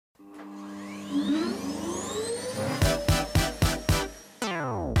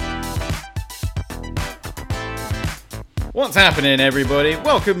What's happening, everybody?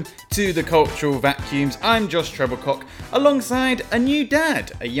 Welcome to the Cultural Vacuums. I'm Josh Treblecock, alongside a new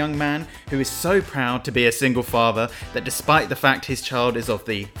dad, a young man who is so proud to be a single father that despite the fact his child is of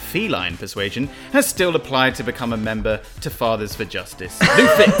the feline persuasion, has still applied to become a member to Fathers for Justice. Lou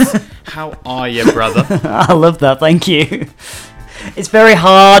Fitz, how are you, brother? I love that, thank you. It's very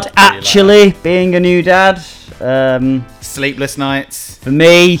hard, actually, being a new dad. Sleepless nights. For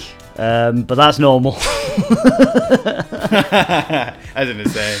me, but that's normal. I was going to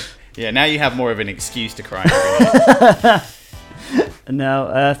say, yeah, now you have more of an excuse to cry every night.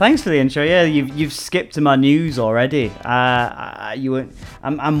 No, thanks for the intro. Yeah, you've skipped to my news already.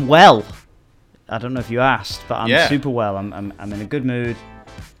 I'm well. I don't know if you asked, but I'm super well. I'm in a good mood.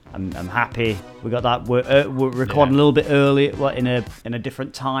 I'm happy. We got that. We're recording a little bit early, in a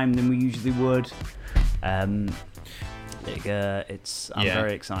different time than we usually would. I'm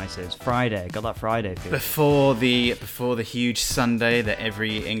very excited. It's Friday. Got that Friday feel. Before the huge Sunday that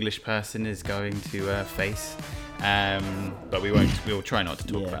every English person is going to face. But we'll try not to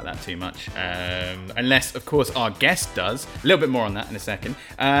talk about that too much. Unless, of course, our guest does. A little bit more on that in a second.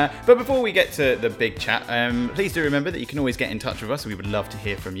 But before we get to the big chat, please do remember that you can always get in touch with us. We would love to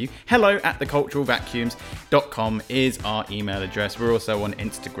hear from you. hello@theculturalvacuums.com is our email address. We're also on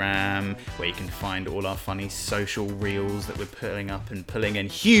Instagram, where you can find all our funny social reels that we're putting up and pulling in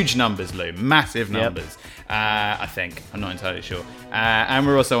huge numbers, Lou. Massive numbers. I think. I'm not entirely sure. And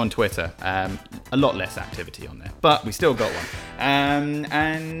we're also on Twitter. A lot less activity on there, but we still got one.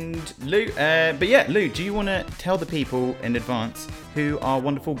 And Lou, Lou, do you want to tell the people in advance who our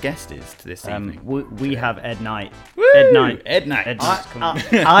wonderful guest is to this evening? We have Ed Knight. Woo! Ed Knight.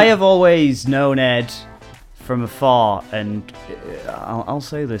 I have always known Ed from afar, and I'll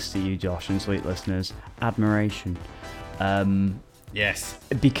say this to you, Josh, and sweet listeners: admiration. Yes.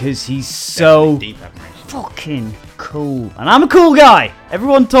 Because he's so deep admiration. Fucking cool. And I'm a cool guy.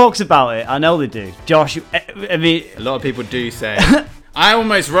 Everyone talks about it. I know they do. Josh, I mean... A lot of people do say... I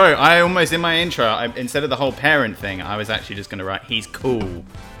almost in my intro, instead of the whole parent thing, I was actually just going to write, he's cool.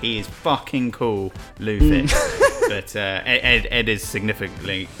 He is fucking cool, Lou Fitz. But Ed is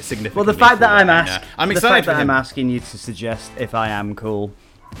significantly well, the fact that I'm excited for him. I'm asking you to suggest if I am cool,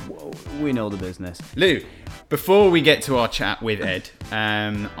 we know the business. Lou, before we get to our chat with Ed,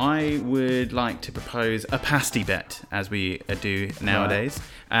 I would like to propose a pasty bet, as we do nowadays.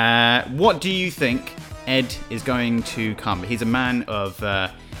 Right. What do you think Ed is going to come? He's a man of...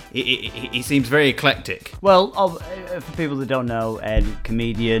 he seems very eclectic. Well, for people that don't know, Ed,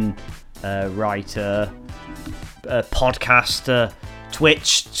 comedian, writer, podcaster,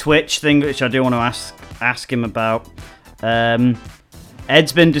 Twitch thing, which I do want to ask him about.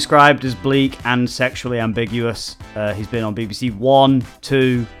 Ed's been described as bleak and sexually ambiguous. He's been on BBC 1,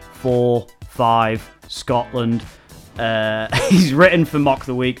 2, 4, 5, Scotland. He's written for Mock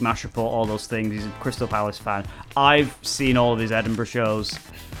the Week, Mash Report, all those things. He's a Crystal Palace fan. I've seen all of his Edinburgh shows.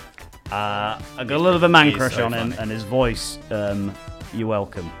 I got a little bit of a man crush on him, and his voice. You're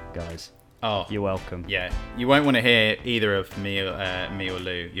welcome, guys. Oh, you're welcome. Yeah, you won't want to hear either of me or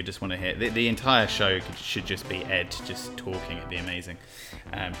Lou. You just want to hear the entire show should just be Ed just talking. It'd be amazing,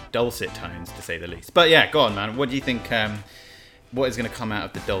 dulcet tones to say the least. But yeah, go on, man. What do you think? What is going to come out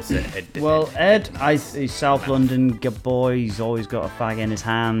of the dulcet? Ed, he's South London boy. He's always got a fag in his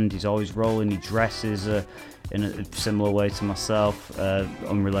hand. He's always rolling. He dresses in a similar way to myself,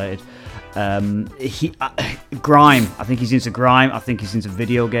 unrelated. Grime. I think he's into grime. I think he's into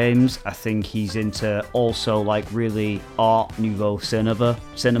video games. I think he's into also like really Art Nouveau cinema.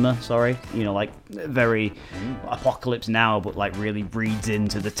 Sorry, you know, like very Apocalypse Now, but like really reads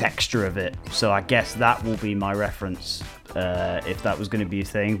into the texture of it. So I guess that will be my reference. If that was going to be a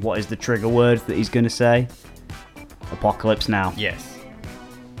thing, what is the trigger word that he's going to say? Apocalypse Now. Yes.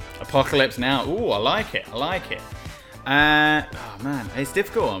 Apocalypse Now. Ooh, I like it. Oh man, it's a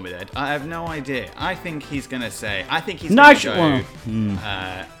difficult one with Ed. I have no idea. I think he's gonna say. I think he's gonna go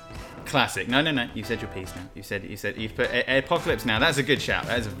classic. No. You said your piece now. You said you've put Apocalypse Now. That's a good shout.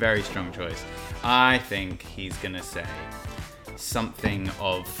 That is a very strong choice. I think he's gonna say something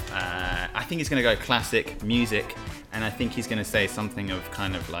of. I think he's gonna go classic music, and I think he's gonna say something of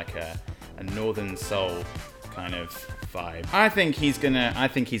kind of like a northern soul kind of vibe. I think he's gonna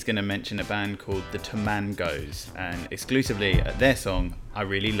mention a band called the Tamangos, and exclusively their song "I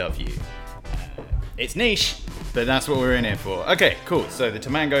Really Love You." It's niche, but that's what we're in here for. Okay, cool. So the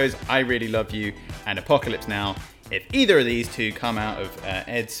Tamangos, "I Really Love You," and Apocalypse Now. If either of these two come out of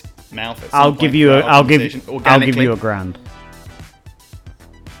Ed's mouth, at some I'll point give you a $1,000.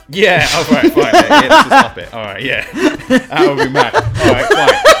 Yeah, all right, fine. Yeah, let's just stop it. All right, yeah. That would be mad. All right, fine.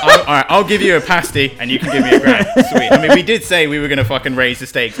 All right, I'll give you a pasty and you can give me £1,000. Sweet. I mean, we did say we were going to fucking raise the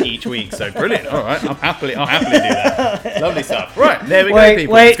stakes each week, so brilliant. All right, I'll happily do that. Lovely stuff. Right, there we go,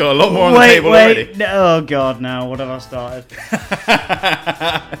 people. It's got a lot more on the table already. Oh, God, no. What have I started?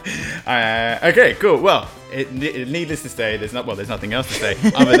 Okay, cool. Well, needless to say, there's nothing else to say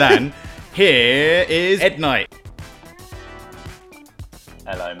other than here is Ed Knight.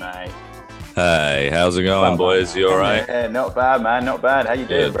 Hello, mate. Hey, how's it going, boys? You all right? Yeah, not bad, man. Not bad. How you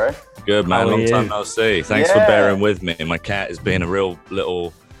doing, bro? Good, man. Long time no see. Thanks for bearing with me. My cat is being a real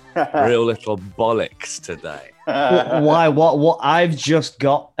little bollocks today. Why? What? I've just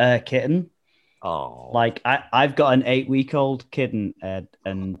got a kitten. Oh. Like, I've got an 8-week-old kitten, Ed,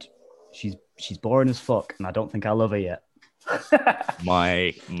 and she's boring as fuck, and I don't think I love her yet.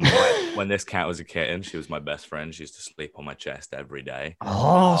 When this cat was a kitten, she was my best friend. She used to sleep on my chest every day.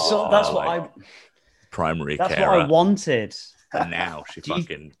 Oh, so that's primary that's carer. what I wanted. And now she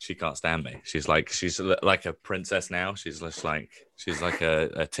can't stand me. She's like a princess now. She's like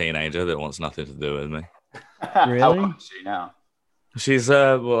a teenager that wants nothing to do with me. Really? How old is she now? She's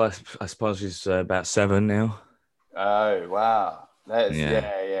I suppose she's about 7 now. Oh wow.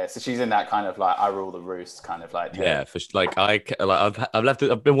 Yeah. So she's in that kind of like I rule the roost kind of like. Yeah,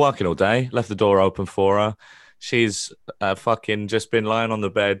 I've been working all day. Left the door open for her. She's fucking just been lying on the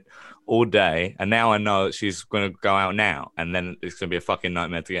bed all day, and now I know that she's going to go out now, and then it's going to be a fucking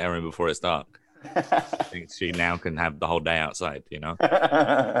nightmare to get her in before it's dark. I think she now can have the whole day outside, you know.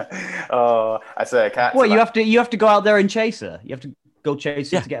 Oh, I say a cat. What, you have to go out there and chase her? You have to go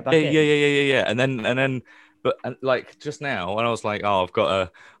chase her to get back in? Yeah. And then. But like just now, when I was like, "Oh, I've got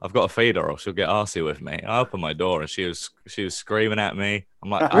to feed her, or she'll get arsey with me," I opened my door and she was screaming at me.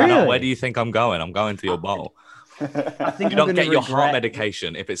 I'm like, Really? "Where do you think I'm going? I'm going to your bowl. I think You don't get your heart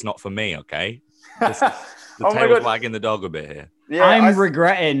medication if it's not for me, okay?" The tail's wagging the dog a bit here. Yeah, I'm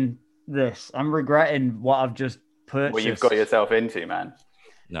regretting this. I'm regretting what I've just purchased. What you've got yourself into, man.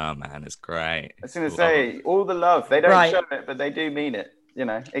 No, man, it's great. I was going to say all the love. They don't show it, but they do mean it. You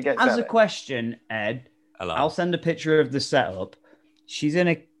know, it gets. As a question, Ed. Hello. I'll send a picture of the setup. She's in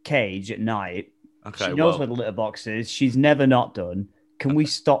a cage at night. Okay, she knows where the litter box is. She's never not done. Can we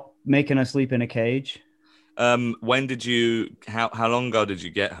stop making her sleep in a cage? When did you? How long ago did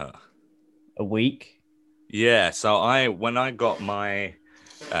you get her? A week. Yeah. So when I got my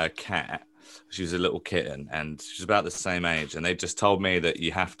cat, she was a little kitten, and she's about the same age. And they just told me that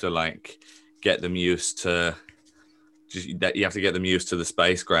you have to like get them used to. That you have to get them used to the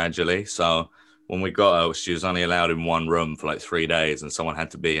space gradually. So. When we got her, she was only allowed in one room for like 3 days, and someone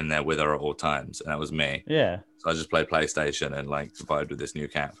had to be in there with her at all times, and that was me. Yeah. So I just played PlayStation and like survived with this new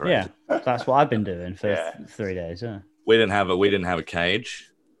cat for ages. That's what I've been doing for 3 days. Yeah. We didn't have a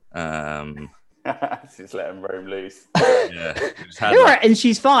cage. Just let him roam loose. Yeah. And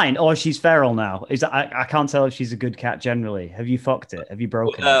she's fine, or she's feral now. I can't tell if she's a good cat generally. Have you fucked it? Have you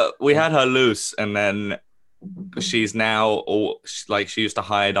broken it? We had her loose, and then. She's now she used to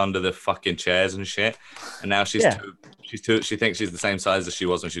hide under the fucking chairs and shit, and now she's too. She thinks she's the same size as she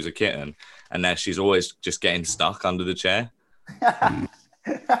was when she was a kitten, and now she's always just getting stuck under the chair. So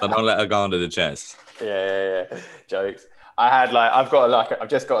don't let her go under the chairs. Yeah. Jokes. I've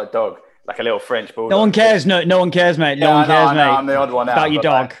just got a dog, like a little French bulldog. No one cares. No one cares, mate. No one cares, mate. I'm the odd one out. About your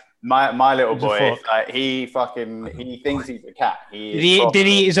dog. Like, my little boy, he thinks he's a cat. Did he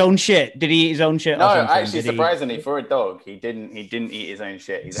eat his own shit? No, actually, surprisingly, for a dog, he didn't eat his own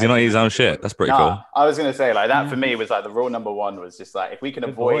shit. Does he not eat his own shit? That's pretty cool. I was gonna say like that for me was like the rule number one was just like if we can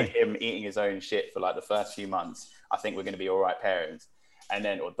avoid him eating his own shit for like the first few months, I think we're gonna be all right parents, and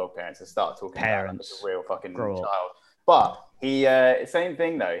then or dog parents and start talking about like a real fucking child. But he, same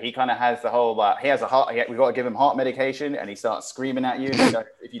thing though. He kind of has the whole he has a heart. We've got to give him heart medication, and he starts screaming at you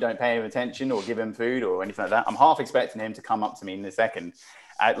if you don't pay him attention or give him food or anything like that. I'm half expecting him to come up to me in a second,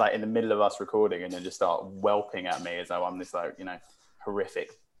 like in the middle of us recording, and then just start whelping at me as though I'm this like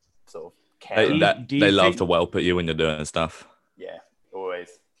horrific sort of. They love to whelp at you when you're doing stuff. Yeah,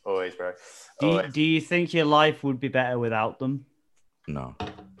 always, bro. Do you think your life would be better without them? No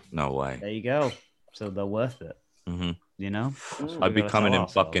way. There you go. So they're worth it. Mm-hmm. You know, I'd be coming in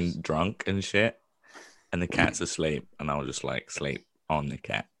fucking drunk and shit, and the cat's asleep, and I'll just like sleep on the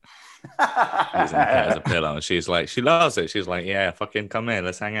cat, using the cat as a pillow. And she's like, she loves it. She's like, yeah, fucking come in,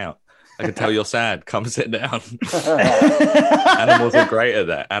 let's hang out. I can tell you're sad. Come sit down. Animals are great at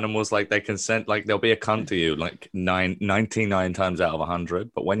that. Animals, like, they can send, like, they'll be a cunt to you like 99 times out of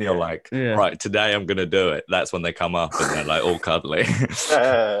 100. But when you're like, right, today I'm gonna do it, that's when they come up and they're like all cuddly.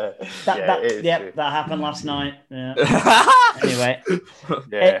 That happened last night. Yeah. Anyway,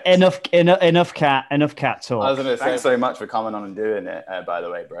 enough cat talk. I was gonna say, thanks so much for coming on and doing it. By the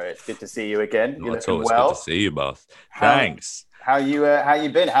way, bro, it's good to see you again. You're looking well. Good to see you both. Thanks. How you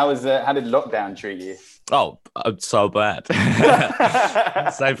been? How did lockdown treat you? Oh, so bad.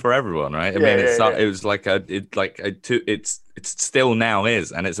 Same for everyone, right? I mean, it was like it's still now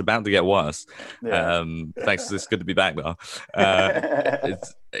is, and it's about to get worse. Thanks. It's good to be back though.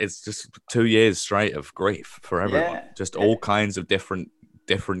 It's just 2 years straight of grief for everyone. Just all kinds of different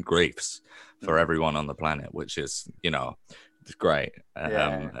griefs for everyone on the planet, which is, it's great.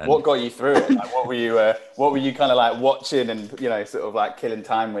 What got you through it? Like, what were you kind of like watching and sort of like killing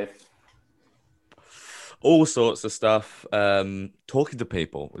time with? All sorts of stuff. Talking to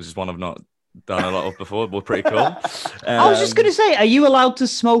people, which is one I've not done a lot of before, but pretty cool. I was just going to say, are you allowed to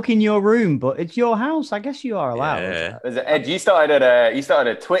smoke in your room? But it's your house. I guess you are allowed. Yeah. Ed, you started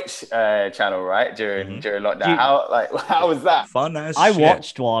a Twitch channel, right? During lockdown. How was that? Fun as I shit.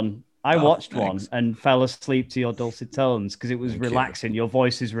 watched one. And fell asleep to your dulcet tones because it was relaxing. Your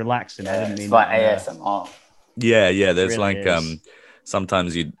voice is relaxing. I didn't mean it's like ASMR. Yeah. There's really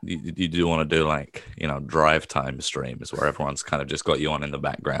sometimes you do want to do like, drive time streams where everyone's kind of just got you on in the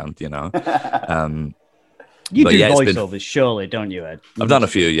background, You do voiceovers, surely, don't you, Ed? I've done a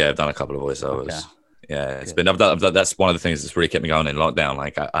few. Yeah, I've done a couple of voiceovers. Okay. Yeah, it's been. I've done. That's one of the things that's really kept me going in lockdown.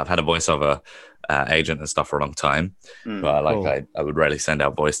 Like I've had a voiceover agent and stuff for a long time, but I would rarely send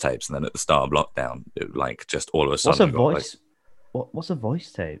out voice tapes. And then at the start of lockdown, it, like, just all of a sudden, what's a voice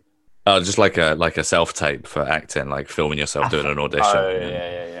tape? Just like a self tape for acting, like filming yourself doing an audition.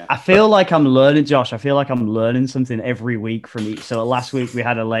 Yeah. I feel like I'm learning, Josh. I feel like I'm learning something every week from each. So last week we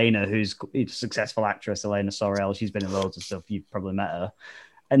had Elena, who's a successful actress, Elena Sorrell. She's been in loads of stuff. You've probably met her.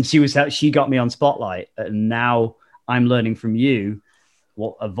 And she got me on Spotlight. And now I'm learning from you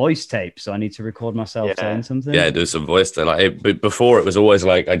what a voice tape. So I need to record myself saying something. Yeah, do some voice tape. But before it was always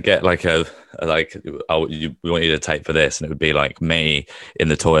like I'd get like we want you to tape for this, and it would be like me in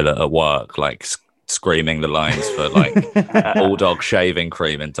the toilet at work, like screaming the lines for like bulldog shaving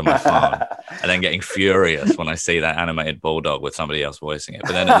cream into my phone, and then getting furious when I see that animated bulldog with somebody else voicing it.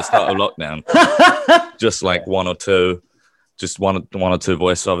 But then at the start of lockdown, just like one or two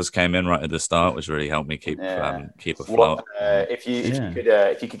voiceovers came in right at the start, which really helped me keep afloat. If you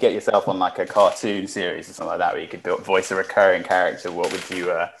could get yourself on like a cartoon series or something like that, where you could voice a recurring character, what would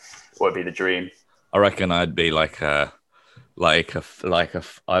be the dream? I reckon I'd be like a I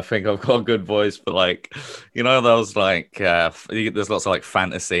think I've got a good voice, but like, those like there's lots of like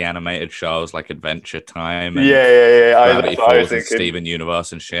fantasy animated shows like Adventure Time and Gravity Falls and Steven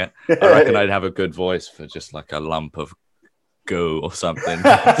Universe and shit. I reckon I'd have a good voice for just like a lump of goo or something.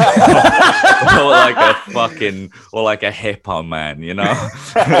 or like a hippo man, I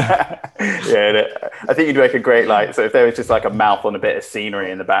think you'd make a great, like, so if there was just like a mouth on a bit of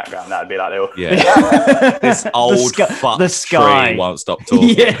scenery in the background, that'd be like this old the sky tree won't stop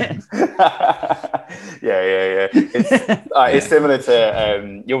talking. It's similar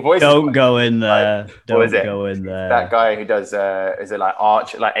to your voice. Don't go in there. Go in there. That guy who does is it like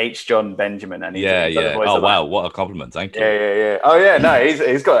H. John Benjamin, and oh wow, what a compliment. Thank you. Oh yeah, no,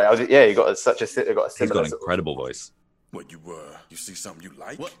 he's got he got such a similar. He's got an incredible voice. What you see something you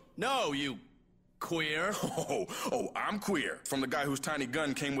like? What? No, you queer. Oh, I'm queer. From the guy whose tiny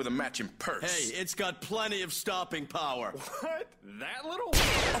gun came with a matching purse. Hey, it's got plenty of stopping power. What? That little?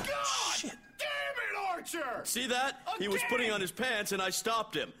 Oh, God! Shit. Damn it, Archer! See that? He was putting on his pants and I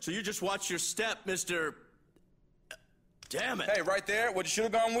stopped him. So you just watch your step, Mr. Damn it. Hey, right there, what you should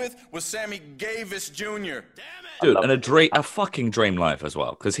have gone with was Sammy Davis Jr. Damn it. Dude, and a fucking dream life as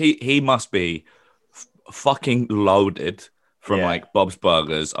well, because he must be fucking loaded from like Bob's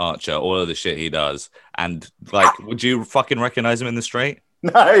Burgers, Archer, all of the shit he does. And like, would you fucking recognize him in the street?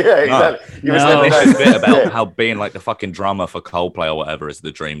 No, exactly. You a bit about how being like the fucking drummer for Coldplay or whatever is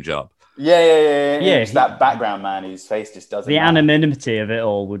the dream job. Yeah. It's that background man whose face just doesn't. The anonymity of it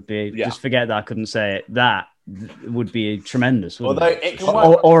all would be. Just forget that I couldn't say it. That would be tremendous. Although it can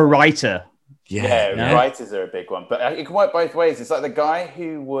work, or a writer. Yeah, writers are a big one, but it can work both ways. It's like the guy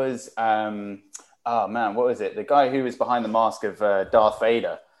who was, what was it? The guy who was behind the mask of Darth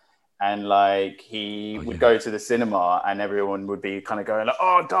Vader, and like he would go to the cinema, and everyone would be kind of going like,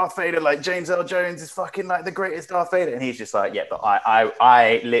 "Oh, Darth Vader! Like James Earl Jones is fucking like the greatest Darth Vader," and he's just like, "Yeah, but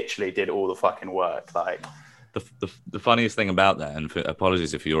I literally did all the fucking work. Like, the funniest thing about that, and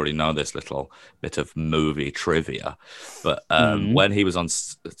apologies if you already know this little bit of movie trivia, but when he was on,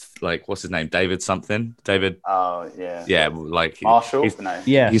 like, what's his name, David something, David? Oh yeah, yeah, like Marshall. He's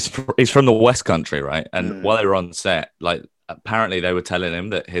from the West Country, right? And while they were on set, like, apparently they were telling him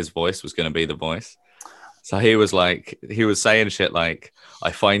that his voice was going to be the voice. So he was saying shit like,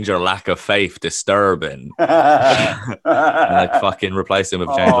 "I find your lack of faith disturbing," and they fucking replaced him with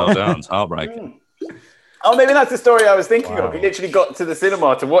James Earl Jones. Heartbreaking. Oh, maybe that's the story I was thinking of. He literally got to the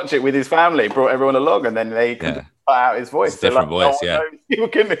cinema to watch it with his family, brought everyone along, and then they could cut out his voice. It's a different voice, He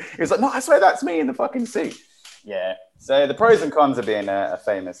was like, "No, I swear that's me in the fucking suit." Yeah. So the pros and cons of being a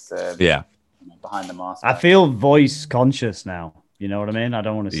famous behind the mask. I feel voice conscious now. You know what I mean? I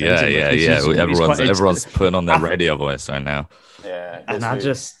don't want to say everyone's putting on their radio voice right now. Yeah, and I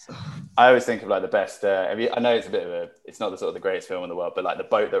always think of like the best. I know it's it's not the sort of the greatest film in the world, but like The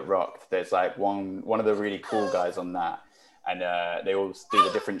Boat That Rocked. There's like one of the really cool guys on that, and they all do the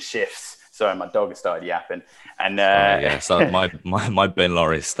different shifts. Sorry, my dog has started yapping. And so my Bin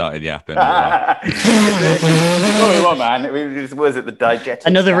Lorry started yapping. What we want, man? Was it the digestion?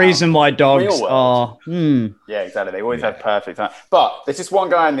 Another reason why dogs are. Yeah, exactly. They always have perfect time. But there's just one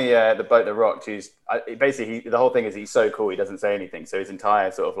guy in the Boat That Rocked who's basically the whole thing is he's so cool he doesn't say anything. So his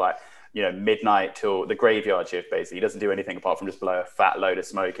entire sort of like midnight till the graveyard shift, basically, he doesn't do anything apart from just blow a fat load of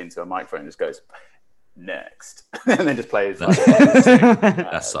smoke into a microphone and just goes next, and then just plays.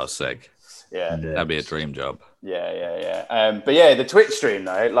 That's so sick. Yeah, that'd be a dream job. Yeah. But yeah, the Twitch stream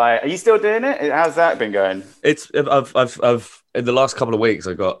though, like, are you still doing it? How's that been going? I've in the last couple of weeks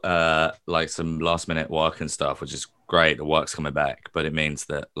I got like some last minute work and stuff, which is great. The work's coming back, but it means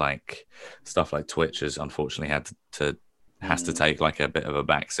that like stuff like Twitch has unfortunately has to take like a bit of a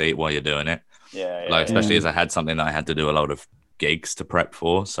back seat while you're doing it. Especially as I had something that I had to do a lot of gigs to prep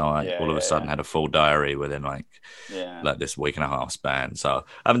for, so I all of a sudden had a full diary within like this week and a half span. So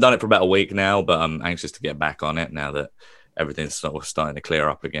I haven't done it for about a week now, but I'm anxious to get back on it now that everything's sort of starting to clear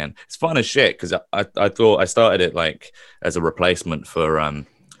up again. It's fun as shit because I thought I started it like as a replacement for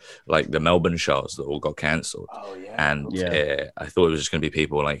like the Melbourne shows that all got cancelled. I thought it was just going to be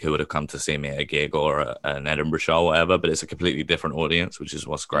people like who would have come to see me at a gig or an Edinburgh show or whatever, but it's a completely different audience, which is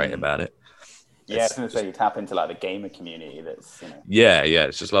what's great about it. Yeah, I was going to say you tap into like the gamer community. That's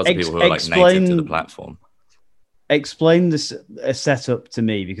it's just lots of people who are like native to the platform. Explain this setup to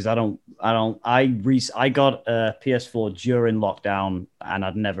me because I got a PS4 during lockdown and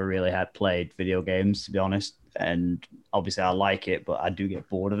I'd never really had played video games, to be honest. And obviously I like it, but I do get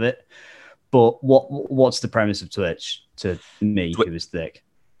bored of it. But what's the premise of Twitch to me who is thick?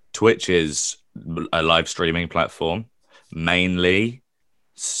 Twitch is a live streaming platform, mainly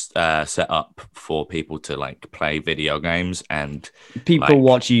set up for people to like play video games and people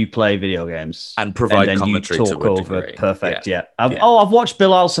watch you play video games and provide commentary to a degree. Perfect. Yeah. I've watched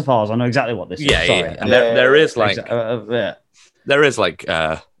Bilal Safar's. I know exactly what this is. Sorry. And there is like there is like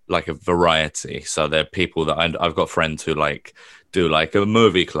a variety. So there are people that I've got friends who like do like a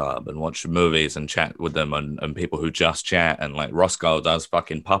movie club and watch movies and chat with them, and people who just chat, and like Roscoe does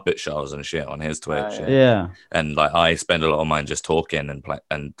fucking puppet shows and shit on his Twitch. And like I spend a lot of mine just talking and play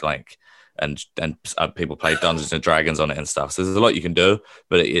and like and people play Dungeons and Dragons on it and stuff. So there's a lot you can do,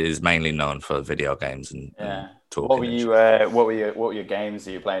 but it is mainly known for video games and talking. What were your games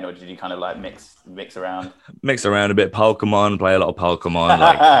that you playing, or did you kind of like mix around? Mix around a bit. Pokemon, play a lot of Pokemon,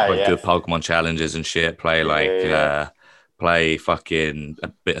 like do Pokemon challenges and shit. Play play fucking a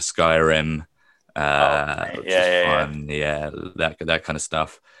bit of Skyrim, which is fun. That kind of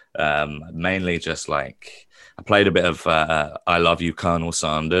stuff. Mainly just like I played a bit of I Love You, Colonel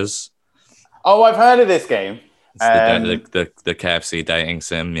Sanders. Oh, I've heard of this game. It's the KFC dating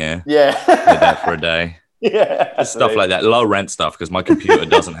sim. Yeah. Did that for a day. Just stuff like that, low rent stuff, because my computer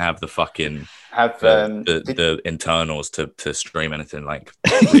doesn't have the fucking the internals to stream anything like.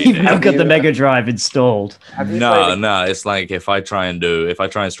 I've got the Mega Drive installed. No, it's like if I try and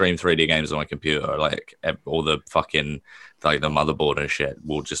stream 3D games on my computer, like all the fucking like the motherboard and shit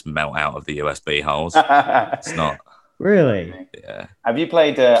will just melt out of the USB holes. It's not really. Yeah. Have you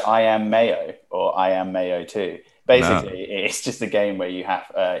played I Am Mayo or I Am Mayo 2? Basically, it's just a game where you have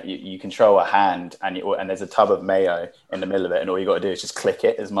you control a hand and there's a tub of mayo in the middle of it, and all you got to do is just click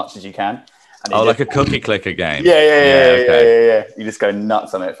it as much as you can. And like a cookie clicker game. Yeah. You just go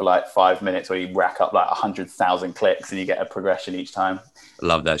nuts on it for like 5 minutes, where you rack up like 100,000 clicks, and you get a progression each time. I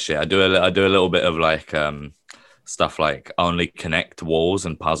love that shit. I do a little bit of like stuff like only connect walls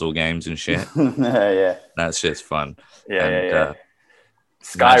and puzzle games and shit. That shit's fun.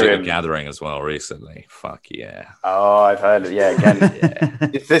 Magic the Skyrim. Gathering as well recently. Fuck yeah. Oh, I've heard it. Yeah,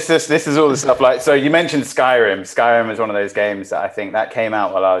 again, this is all the stuff like. So you mentioned Skyrim. Skyrim is one of those games that I think that came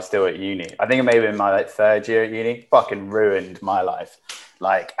out while I was still at uni. I think it may have been my third year at uni. Fucking ruined my life,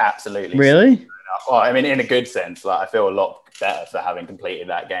 like absolutely. Really? Well, I mean, in a good sense. Like I feel a lot better for having completed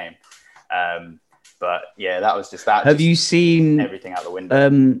that game. But yeah, that was just that. Have you seen everything out the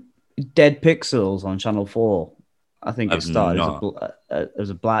window? Dead Pixels on Channel 4? I think it started as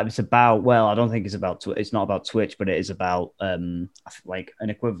a black. It's about, well, I don't think it's about. It's not about Twitch, but it is about like an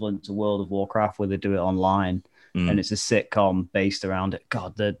equivalent to World of Warcraft, where they do it online, and it's a sitcom based around it.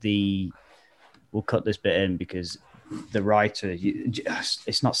 God, we'll cut this bit in because the writer,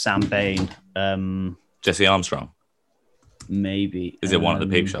 it's not Sam Bain. Jesse Armstrong. Maybe. Is it one of the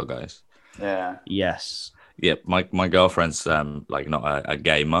Peep Show guys? Yeah. Yes. Yeah, my girlfriend's like not a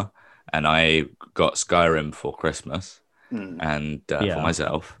gamer, and I got Skyrim for Christmas and for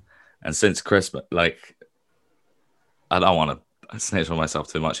myself. And since Christmas, like, I don't want to snitch on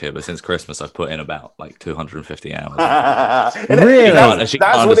myself too much here, but since Christmas, I've put in about like 250 hours. Really? That's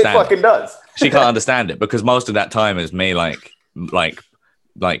what it fucking does. She can't understand it because most of that time is me like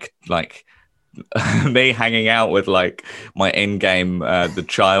me hanging out with like my in-game the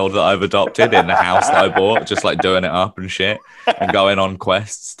child that I've adopted in the house that I bought, just like doing it up and shit, and going on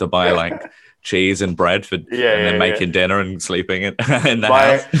quests to buy like cheese and bread for and then making dinner and sleeping in the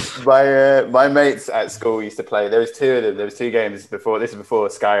house. My mates at school used to play. There was two of them. There was two games before. This is before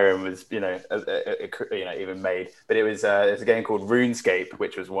Skyrim was even made. But it was there's a game called RuneScape,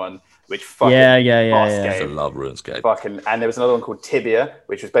 which was one which fucking I love RuneScape. Fucking, and there was another one called Tibia,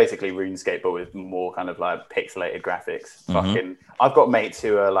 which was basically RuneScape but with more kind of like pixelated graphics. Fucking, I've got mates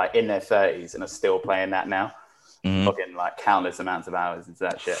who are like in their 30s and are still playing that now. Fucking like countless amounts of hours into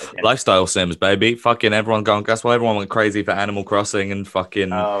that shit. Again. Lifestyle sims, baby. Fucking everyone going. That's why everyone went crazy for Animal Crossing and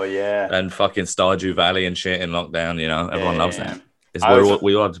fucking and fucking Stardew Valley and shit in lockdown. You know, everyone loves that.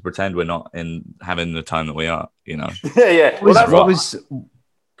 We all have to pretend we're not in having the time that we are. You know.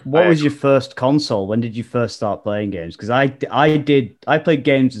 What was your first console? When did you first start playing games? Because I played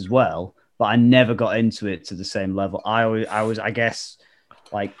games as well, but I never got into it to the same level. I was I guess.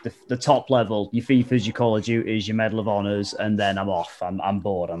 Like the top level, your FIFAs, your Call of Duties, your Medal of Honors, and then I'm off. I'm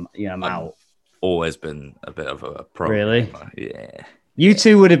bored. I'm out. Always been a bit of a pro. Really? Yeah. You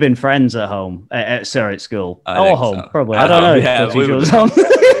two would have been friends at home, at school, or home, so. probably. I don't know. Yeah, go to each other's homes.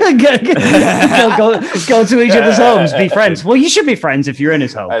 go to each other's homes, be friends. Well, you should be friends if you're in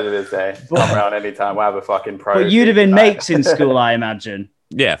his home. As it is, come around anytime. We'll have a fucking pro. But you'd have been mates in school, I imagine.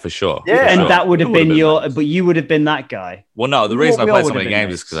 Yeah, for sure. Yeah, and that would have been but you would have been that guy. Well, no, the reason I played so many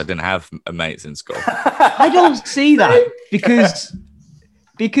games is because I didn't have mates in school. I don't see that because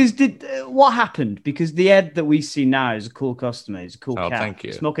what happened? Because the Ed that we see now is a cool customer. He's a cool cat. Thank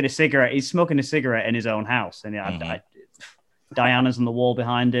you. Smoking a cigarette. He's smoking a cigarette in his own house, and Diana's on the wall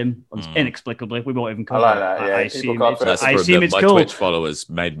behind him. Inexplicably, we won't even cover. I like that. Yeah, I assume it's my cool. Twitch followers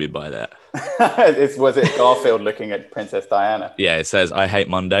made me buy that. Was it Garfield looking at Princess Diana? Yeah, it says I hate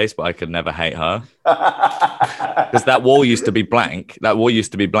Mondays, but I could never hate her. Because that wall used to be blank.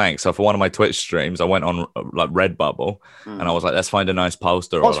 So for one of my Twitch streams, I went on like Redbubble, and I was like, let's find a nice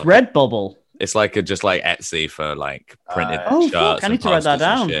poster. What's Redbubble? It's like just like Etsy for like printed shirts. Fuck, I need to write that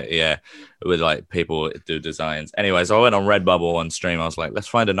down. Shit. Yeah, with like people do designs. Anyway, so I went on Redbubble on stream. I was like, let's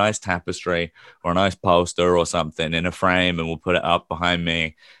find a nice tapestry or a nice poster or something in a frame, and we'll put it up behind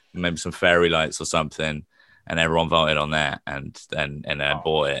me. Maybe some fairy lights or something. And everyone voted on that, and I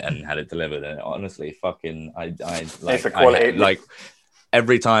bought it and had it delivered. And honestly, fucking, I like, it's a quality. like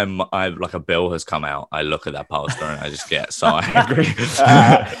every time a bill has come out, I look at that poster and I just get so angry.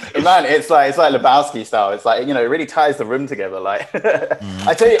 Man, it's like Lebowski style. It's like, it really ties the room together. Like,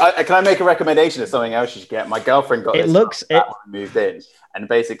 I tell you, can I make a recommendation of something else you should get? My girlfriend got when I moved in, and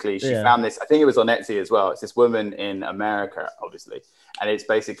basically she found this. I think it was on Etsy as well. It's this woman in America, obviously, and it's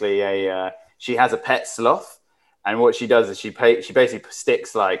basically she has a pet sloth, and what she does is she basically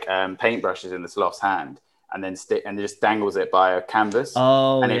sticks like paintbrushes in the sloth's hand. And then just dangles it by a canvas.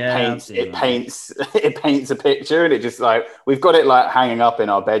 Oh, and it paints a picture, and it just like we've got it like hanging up in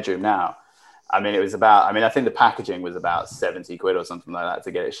our bedroom now. I mean, I think the packaging was about 70 quid or something like that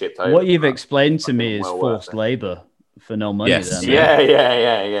to get it shipped over. What you've explained to me is forced labor for no money. Yes. Then,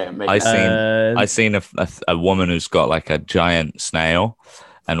 yeah. I seen a woman who's got like a giant snail,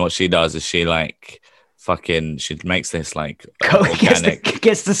 and what she does is she like. She makes this like organic.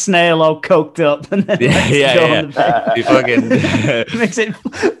 Gets the snail all coked up and then She fucking makes it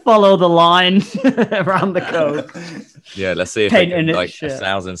follow the line around the coke. Yeah, let's see if like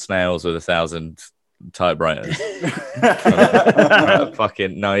 1,000 snails with 1,000 typewriters.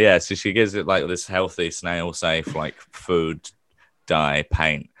 Fucking no, yeah. So she gives it like this healthy, snail-safe, like food dye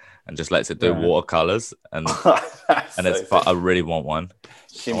paint, and just lets it do watercolors. And it's I really want one.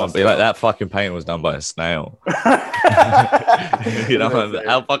 She must be like, that fucking paint was done by a snail. You know,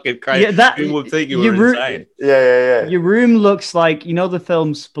 how fucking crazy. Yeah, that, people would think you were insane. Yeah. Your room looks like, you know, the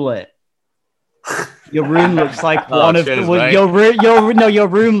film Split. Your room looks like one of your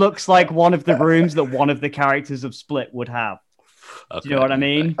room looks like one of the rooms that one of the characters of Split would have. Okay. Do you know what I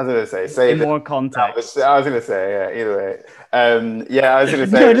mean? I was going to say, more context. I was going to say, yeah. Either way, I was going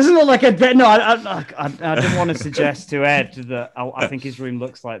to say. No, it doesn't look like a. No, I didn't want to suggest to Ed that I think his room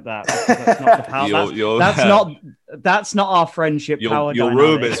looks like that. That's not the power. That's not our friendship power. Your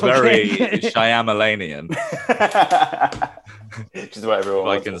room is very Shyamalan-ian. Just what everyone.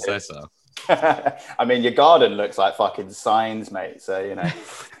 I can say so. I mean, your garden looks like fucking signs, mate. So, you know,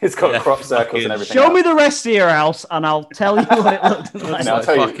 it's got crop circles and everything. Show me the rest of your house and I'll tell you what it looked like. It's like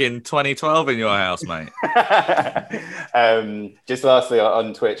fucking 2012 in your house, mate. Just lastly,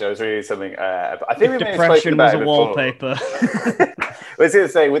 on Twitch, I was reading something. I think we depression was a wallpaper. I was going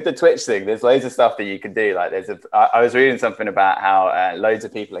to say, with the Twitch thing, there's loads of stuff that you can do. Like, I was reading something about how loads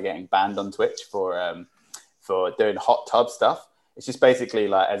of people are getting banned on Twitch for doing hot tub stuff. It's just basically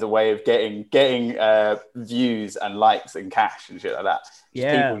like as a way of getting views and likes and cash and shit like that.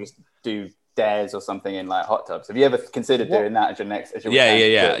 Yeah. People just do dares or something in like hot tubs. Have you ever considered doing that as your next?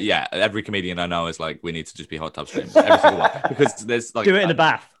 Yeah. Every comedian I know is like, we need to just be hot tub streamers. Every single one. Because there's like, do it in the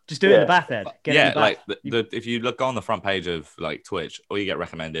bath. Just do it in the bath, Ed. Like if you look on the front page of like Twitch, all you get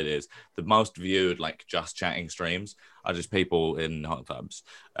recommended is the most viewed like just chatting streams are just people in hot tubs,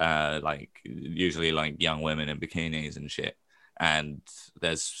 like usually like young women in bikinis and shit. And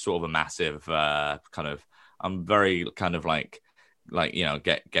there's sort of a massive I'm very kind of like you know,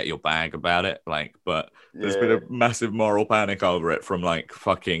 get your bag about it, like, but there's been a massive moral panic over it from like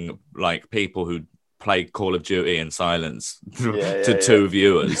fucking like people who play Call of Duty in silence to two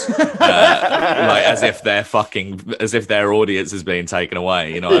viewers, like as if their audience is being taken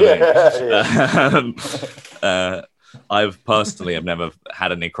away, you know what I mean? I've personally have never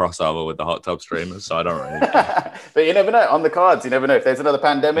had any crossover with the hot tub streamers, so I don't really care. But you never know. On the cards, you never know. If there's another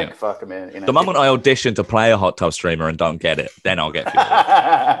pandemic, fuck them in. You know, the moment I audition to play a hot tub streamer and don't get it, then I'll get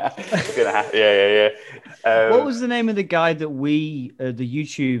It's gonna happen. Yeah. What was the name of the guy that the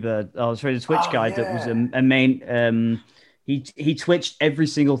YouTuber, the Twitch guy that was a main, he twitched every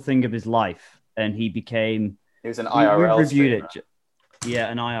single thing of his life, and he was an IRL we reviewed streamer. it.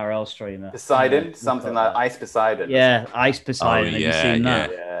 Yeah, an IRL streamer. Poseidon, something like Ice Poseidon. Yeah, Ice Poseidon. Have you seen that?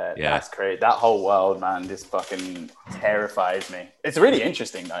 Yeah, that's crazy. That whole world, man, just fucking terrifies me. It's really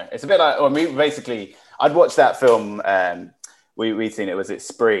interesting, though. It's a bit like, I'd watched that film. We'd seen it. Was it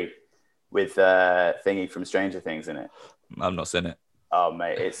Spree with Thingy from Stranger Things in it? I've not seen it. Oh,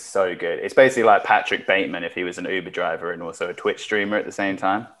 mate, it's so good. It's basically like Patrick Bateman if he was an Uber driver and also a Twitch streamer at the same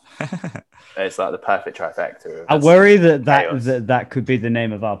time. It's like the perfect trifecta. I worry that could be the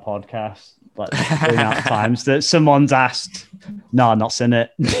name of our podcast. Like the amount of times that someone's asked, no, I'm not seen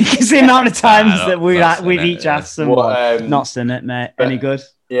it. Because the amount of times that we've each asked someone, not seen it, mate. Any good?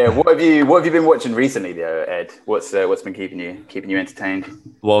 Yeah, what have you been watching recently, though, Ed? What's been keeping you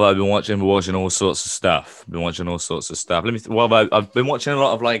entertained? Well, I've been watching all sorts of stuff. I've been watching a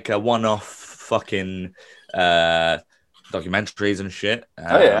lot of like one-off fucking documentaries and shit.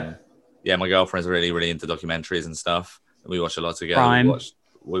 Yeah, my girlfriend's really, really into documentaries and stuff. We watch a lot together. Prime.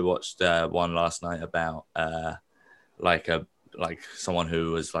 We watched one last night about like someone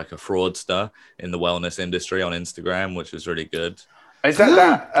who was like a fraudster in the wellness industry on Instagram, which was really good. Is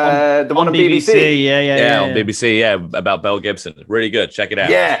that the one on BBC? Yeah, on BBC. Yeah, about Belle Gibson. Really good. Check it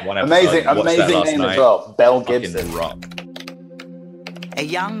out. Yeah, amazing name as well. Belle Gibson. Rock. A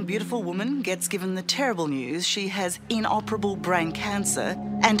young, beautiful woman gets given the terrible news she has inoperable brain cancer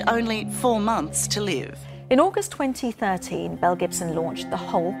and only 4 months to live. In August 2013, Belle Gibson launched The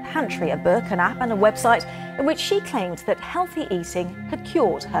Whole Pantry, a book, an app and a website in which she claimed that healthy eating had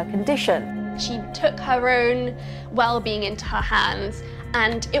cured her condition. She took her own well-being into her hands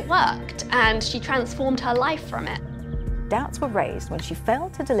and it worked, and she transformed her life from it. Doubts were raised when she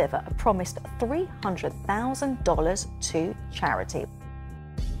failed to deliver a promised $300,000 to charity.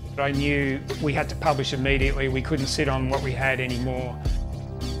 I knew we had to publish immediately. We couldn't sit on what we had anymore.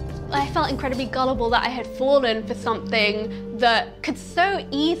 I felt incredibly gullible that I had fallen for something that could so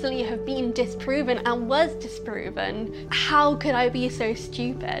easily have been disproven and was disproven. How could I be so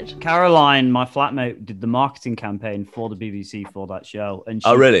stupid? Caroline, my flatmate, did the marketing campaign for the BBC for that show, and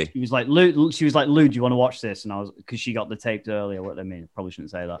really? She was like, Lou, do you want to watch this? And I was, because she got the taped earlier. What I mean, probably shouldn't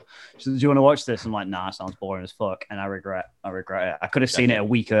say that. She said, do you want to watch this? I'm like, nah, it sounds boring as fuck, and I regret it. I could have seen it a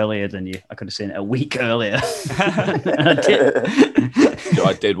week earlier than you. I could have seen it a week earlier. I did.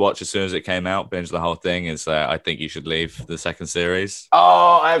 I did watch as soon as it came out, binge the whole thing. Is I think you should leave the second series.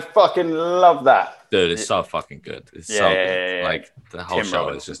 Oh, I fucking love that, dude. It's so fucking good. It's so good. Like the whole show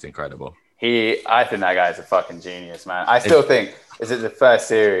is just incredible. I think that guy's a fucking genius, man. I still think, is it the first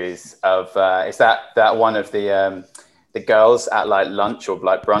series of? Is that one of the girls at like lunch or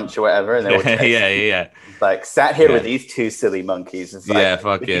like brunch or whatever? And they were yeah. Like sat here with these two silly monkeys. It's like,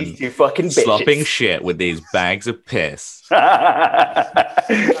 fucking these two fucking bitches. Slopping shit with these bags of piss.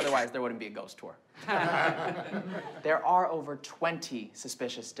 Otherwise, there wouldn't be a ghost tour. There are over 20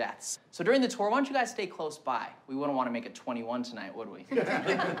 suspicious deaths. So during the tour, why don't you guys stay close by? We wouldn't want to make it 21 tonight, would we?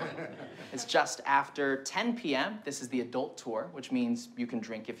 It's just after 10 p.m. This is the adult tour, which means you can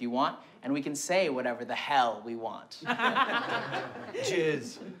drink if you want, and we can say whatever the hell we want.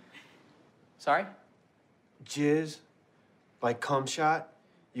 Jizz. Sorry? Jizz, by cum shot.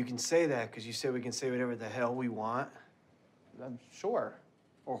 You can say that because you said we can say whatever the hell we want. Sure.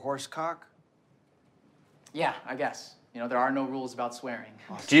 Or horse cock. Yeah, I guess. You know, there are no rules about swearing.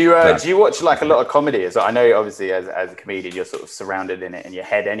 Do you watch like a lot of comedy? As I know, obviously, as a comedian, you're sort of surrounded in it in your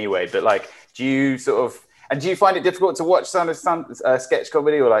head anyway. But like, do you find it difficult to watch some sketch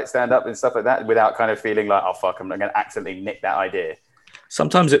comedy or like stand up and stuff like that without kind of feeling like, oh fuck, I'm going to accidentally nick that idea?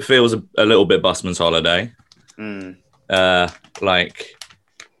 Sometimes it feels a little bit busman's holiday. Like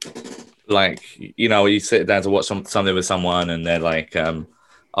you know, you sit down to watch something with someone and they're like,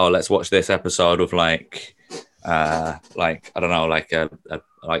 oh, let's watch this episode of like I don't know, like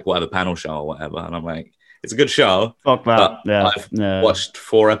whatever panel show or whatever, and I'm like, it's a good show. Fuck that. Yeah. I've watched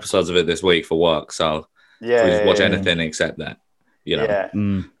 4 episodes of it this week for work, so we just watch anything except that. You know,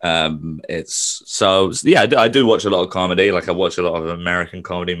 it's so I do watch a lot of comedy. Like I watch a lot of American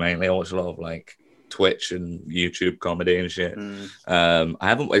comedy mainly. I watch a lot of like Twitch and YouTube comedy and shit.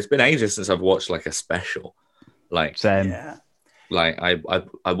 It's been ages since I've watched like a special. Like same. Like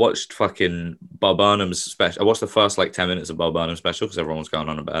I watched fucking Bob Burnham's special. I watched the first like 10 minutes of Bob Burnham's special because everyone was going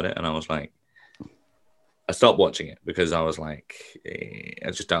on about it, and I was like, I stopped watching it because I was like,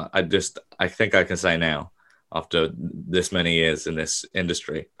 I think I can say now, after this many years in this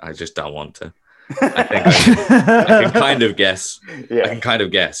industry, I just don't want to. I think I can kind of guess. I can kind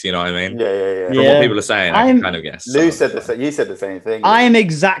of guess. You know what I mean? Yeah. From what people are saying, I can kind of guess. Lou said the same. You said the same thing. I am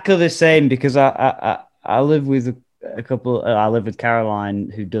exactly the same because I live with a couple. I live with Caroline,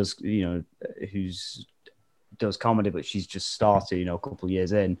 who does does comedy, but she's just started, a couple of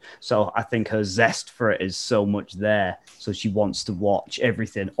years in. So I think her zest for it is so much there. So she wants to watch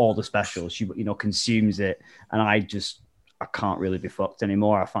everything, all the specials. She, consumes it, and I can't really be fucked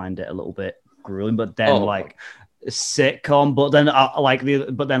anymore. I find it a little bit grueling. But then sitcom, but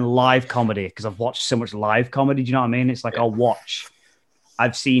then live comedy, because I've watched so much live comedy. Do you know what I mean? It's like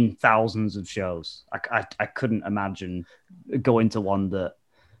I've seen thousands of shows. I couldn't imagine going to one that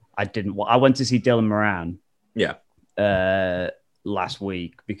I didn't want. I went to see Dylan Moran. Last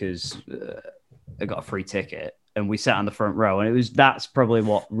week because I got a free ticket and we sat on the front row, and that's probably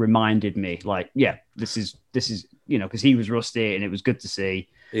what reminded me, like, this is because he was rusty and it was good to see.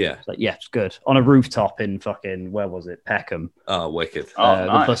 It's good on a rooftop in fucking, where was it, Peckham. Oh, wicked. Nice.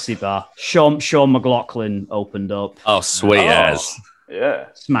 The Bussy Bar. Sean McLaughlin opened up. Oh, sweet as. Yeah,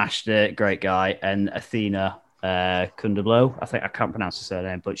 smashed it. Great guy. And Athena Kundablo, I can't pronounce the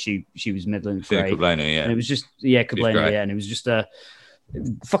surname, but she was middling great. Kablana, and it was just Kablana, and it was just a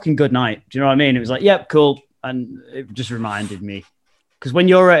fucking good night. Do you know what I mean? It was like, yep, cool, and it just reminded me, because when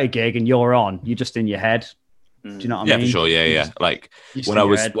you're at a gig and you're on, you're just in your head. Do you know what I mean? Yeah, for sure. Yeah. Like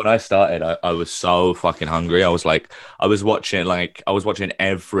when I started, I was so fucking hungry. I was watching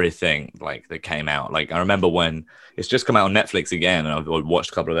everything like that came out. Like I remember when it's just come out on Netflix again, and I've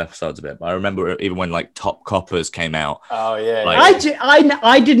watched a couple of episodes of it. But I remember even when like Top Coppers came out. Oh yeah.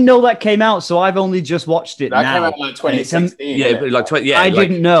 I didn't know that came out, so I've only just watched it now. That came out in like 2016. I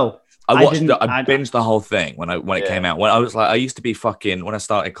didn't know. I binged the whole thing when it came out. When I was like, I used to be fucking, when I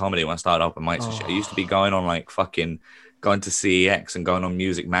started comedy, when I started open mics and shit, I used to be going on like fucking going to CEX and going on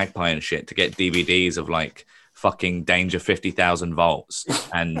Music Magpie and shit to get DVDs of like fucking Danger 50,000 Volts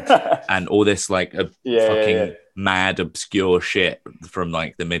and all this like mad obscure shit from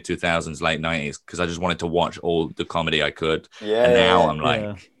like the mid 2000s, late 90s, because I just wanted to watch all the comedy I could. And now I'm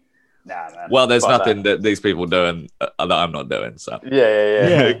like, Nah, man. Well, there's nothing that these people doing that I'm not doing. So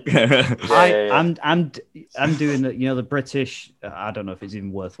yeah. I'm doing the British. I don't know if it's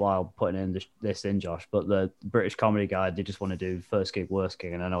even worthwhile putting in this in, Josh, but the British Comedy Guide, they just want to do first gig, worst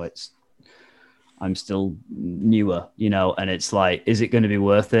gig, and I know I'm still newer, and it's like, is it going to be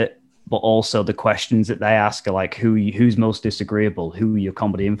worth it? But also the questions that they ask are like, who's most disagreeable, who your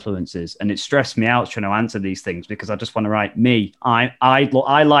comedy influences, and it stressed me out trying to answer these things because I just want to write me. I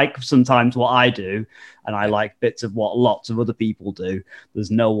like sometimes what I do, and I like bits of what lots of other people do.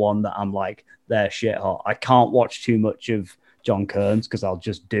 There's no one that I'm like, they're shit hot. I can't watch too much of John Kearns because I'll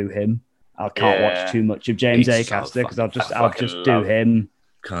just do him. I can't watch too much of James Acaster because I'll just do him.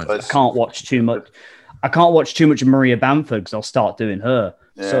 I can't watch too much. I can't watch too much of Maria Bamford because I'll start doing her.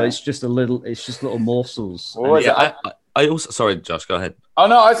 Yeah. So it's just little morsels. I also, sorry, Josh, go ahead. Oh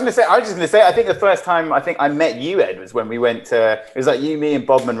no, I was just gonna say. I think the first time I met you, Ed, was when we went to. It was like you, me, and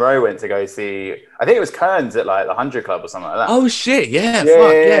Bob Monroe went to go see. I think it was Kearns at like the 100 Club or something like that. Oh shit! Yeah.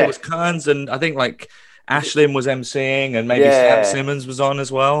 It was Kearns, and I think like Ashlyn was emceeing, and maybe Sam Simmons was on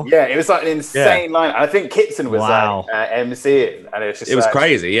as well. Yeah, it was like an insane lineup. I think Kitson was emceeing, and it was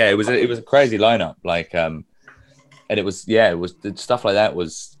crazy. Yeah, it was a crazy lineup. Like, and it was stuff like that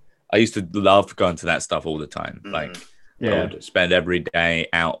was. I used to love going to that stuff all the time. Like, I would spend every day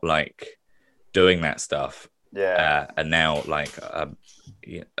out like doing that stuff. Yeah, and now like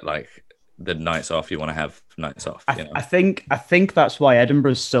the nights off, you want to have nights off. I think that's why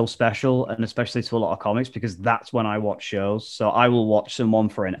Edinburgh's so special, and especially to a lot of comics, because that's when I watch shows. So I will watch someone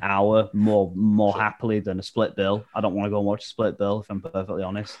for an hour more happily than a split bill. I don't want to go and watch a split bill, if I'm perfectly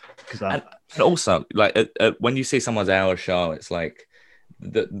honest. And also, like when you see someone's hour show, it's like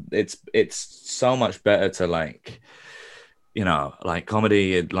it's so much better to like. Like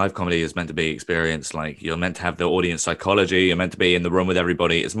comedy, live comedy is meant to be experienced. Like you're meant to have the audience psychology. You're meant to be in the room with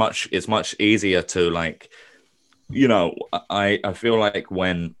everybody. It's much easier to like, I feel like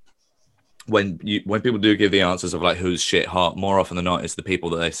when people do give the answers of like who's shit hot, more often than not, it's the people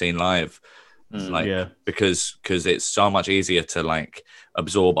that they've seen live. Because it's so much easier to like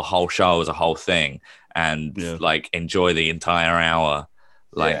absorb a whole show as a whole thing and like enjoy the entire hour.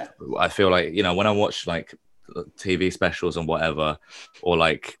 Like I feel like when I watch like TV specials and whatever, or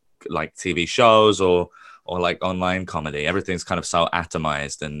like TV shows or like online comedy, everything's kind of so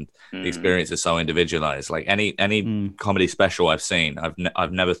atomized and the experience is so individualized. Like any comedy special I've seen,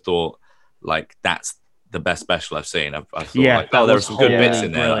 I've never thought like that's the best special I've seen. I've thought like, oh, there are some good bits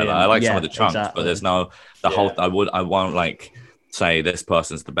in there. I like some of the chunks, but there's no whole. I won't like say this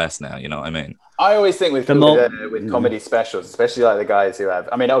person's the best now. You know what I mean? I always think with comedy specials, especially like the guys who have.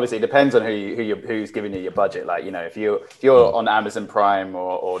 I mean, obviously, it depends on who's giving you your budget. Like, if you're on Amazon Prime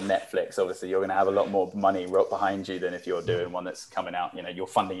or Netflix, obviously, you're going to have a lot more money behind you than if you're doing one that's coming out. You're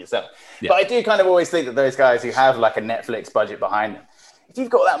funding yourself. Yeah. But I do kind of always think that those guys who have like a Netflix budget behind them, if you've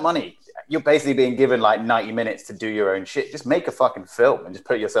got that money, you're basically being given like 90 minutes to do your own shit. Just make a fucking film and just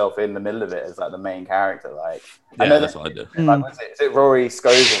put yourself in the middle of it as like the main character. Like, I know that's what I do. Like, is it Rory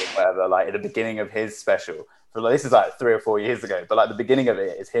Scovel or whatever? Like at the beginning of his special, this is like 3 or 4 years ago, but like the beginning of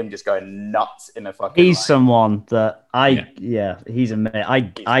it is him just going nuts in a fucking. He's someone that he's amazing.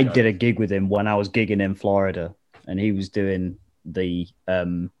 I did a gig with him when I was gigging in Florida, and he was doing the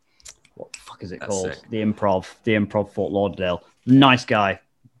what the fuck is it called? Sick. The improv Fort Lauderdale. Nice guy.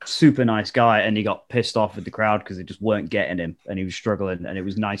 Super nice guy, and he got pissed off with the crowd because they just weren't getting him, and he was struggling, and it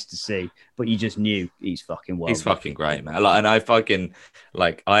was nice to see. But you just knew he's fucking well. He's fucking great, man. Like, and I fucking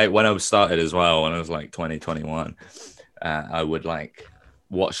when I started as well, when I was like 20, 21, I would like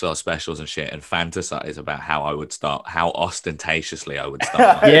watch those specials and shit and fantasize about how I would start, how ostentatiously I would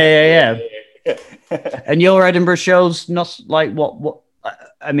start. yeah. And your Edinburgh shows, not like what?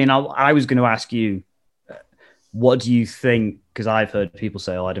 I mean, I was going to ask you. What do you think? Because I've heard people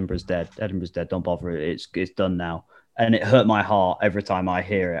say, "Oh, Edinburgh's dead. Edinburgh's dead. Don't bother. It's done now." And it hurt my heart every time I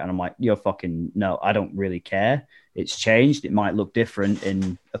hear it. And I'm like, "You're fucking no. I don't really care. It's changed. It might look different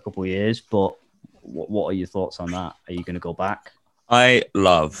in a couple of years, but what are your thoughts on that? Are you going to go back?" I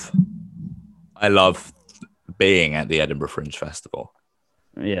love being at the Edinburgh Fringe Festival.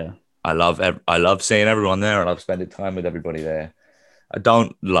 Yeah, I love seeing everyone there. I love spending time with everybody there. I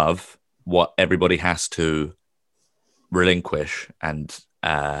don't love what everybody has to relinquish and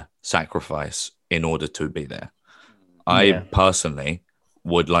sacrifice in order to be there. I personally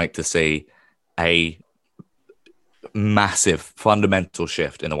would like to see a massive fundamental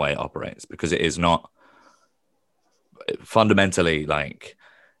shift in the way it operates, because it is not fundamentally like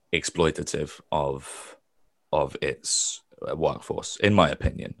exploitative of its workforce, in my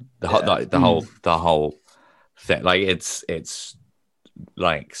opinion. The whole thing, like it's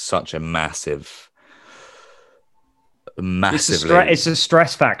like such a massive. It's a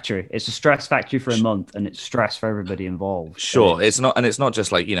stress factory. It's a stress factory for a month, and it's stress for everybody involved. Sure, it's not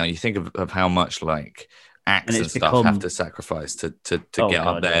just like, you think of how much like acts and stuff have to sacrifice to get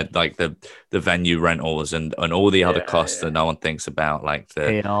up there, like the venue rentals and all the other costs that no one thinks about, like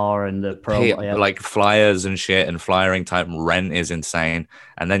the P&R and the like flyers and shit, and flyering type rent is insane.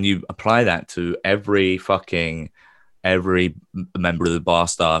 And then you apply that to every member of the bar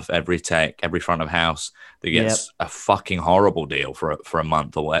staff, every tech, every front of house that gets a fucking horrible deal for a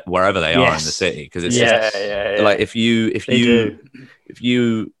month or wherever they are in the city, because it's like if you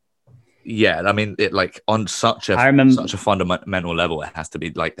I mean, it like on such a fundamental level, it has to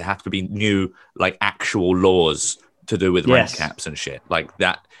be like there have to be new like actual laws to do with rent caps and shit like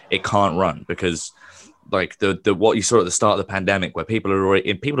that. It can't run because like the what you saw at the start of the pandemic, where people are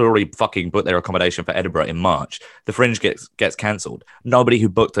already fucking booked their accommodation for Edinburgh in March. The Fringe gets cancelled. Nobody who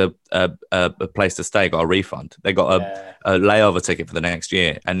booked a place to stay got a refund. They got a layover ticket for the next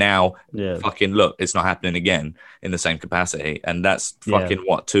year, and now fucking look, it's not happening again in the same capacity. And that's fucking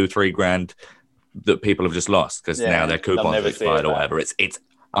what, 2-3 grand that people have just lost because now their coupons expired or whatever. It's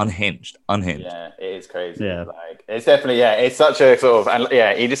unhinged. Yeah, it is crazy. Like it's definitely it's such a sort of,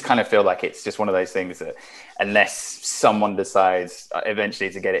 and you just kind of feel like it's just one of those things that unless someone decides eventually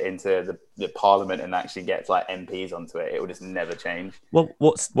to get it into the parliament and actually gets like MPs onto it, it will just never change. Well,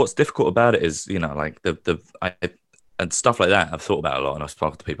 what's difficult about it is, like and stuff like that I've thought about a lot, and I've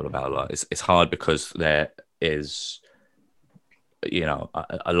spoken to people about a lot. It's hard because there is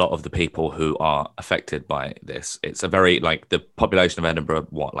a lot of the people who are affected by this. It's a very like the population of Edinburgh,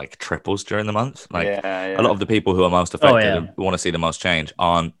 like triples during the month. Like a lot of the people who are most affected and want to see the most change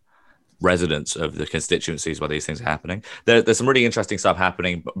aren't residents of the constituencies where these things are happening. There's some really interesting stuff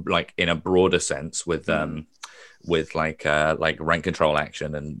happening, like in a broader sense with like rent control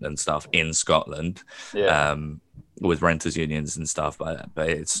action and stuff in Scotland, with renters unions and stuff, but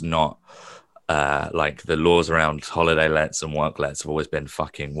it's not. Like the laws around holiday lets and work lets have always been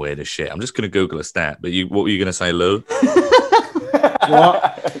fucking weird as shit. I'm just going to Google a stat, but what were you going to say, Lou?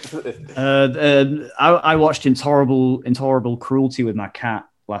 What? I watched Intolerable Cruelty with my cat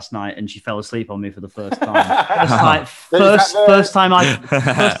last night, and she fell asleep on me for the first time. First time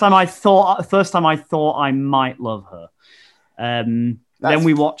I thought I might love her. Then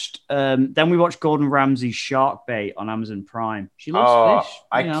we watched Gordon Ramsay's Shark Bait on Amazon Prime. She loves fish.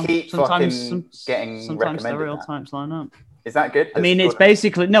 I keep getting sometimes stereotypes line up. Is that good? I mean, it's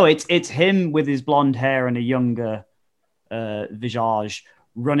basically it's him with his blonde hair and a younger visage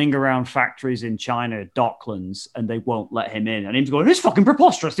running around factories in China, Docklands, and they won't let him in. And he's going, "It's fucking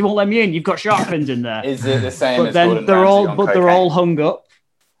preposterous! They won't let me in. You've got shark fins in there." Is it the same? But then they're all hung up.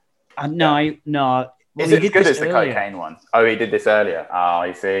 And no. Well, is it as good as the cocaine one? Oh, he did this earlier. Oh,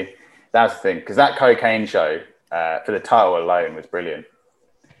 you see, that's the thing, because that cocaine show, for the title alone, was brilliant.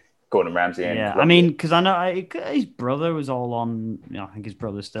 Gordon Ramsay. I mean, because I know his brother was all on. I think his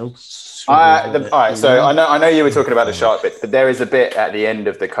brother's still. All right, so I know you were talking about the shark bit, but there is a bit at the end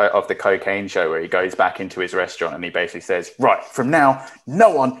of the cocaine show where he goes back into his restaurant and he basically says, "Right, from now,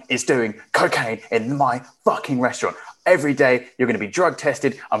 no one is doing cocaine in my fucking restaurant. Every day, you're going to be drug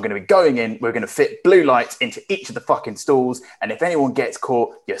tested. I'm going to be going in. We're going to fit blue lights into each of the fucking stalls. And if anyone gets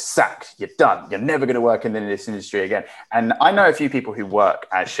caught, you're sacked. You're done. You're never going to work in this industry again." And I know a few people who work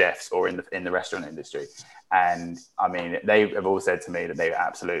as chefs or in the restaurant industry. And I mean, they have all said to me that they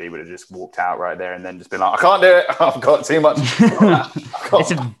absolutely would have just walked out right there and then just been like, "I can't do it. I've got too much.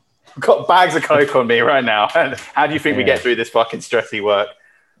 I've got bags of coke on me right now. And how do you think we get through this fucking stressy work?"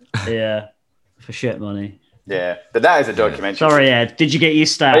 Yeah, for shit money. Yeah, but that is a documentary. Sorry, Ed. Did you get your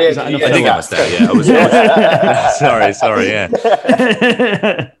stat? Oh, yeah, is that enough? I did get my stat. Yeah, I was sorry. Yeah.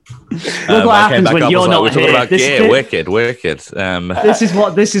 Look what happens when you're not we're here. Talking about gear. Wicked.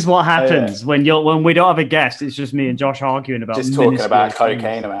 This is what happens when we don't have a guest. It's just me and Josh arguing about just talking about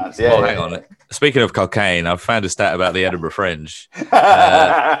cocaine amounts. Yeah. Oh, hang on. Speaking of cocaine, I've found a stat about the Edinburgh Fringe.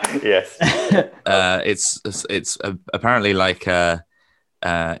 Yes. It's apparently like.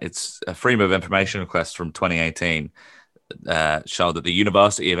 It's a Freedom of Information request from 2018 showed that the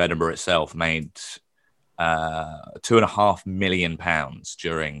University of Edinburgh itself made £2.5 million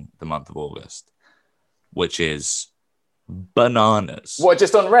during the month of August, which is bananas. What,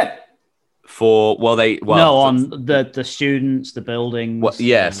 just on rent? On the students, the buildings. Well,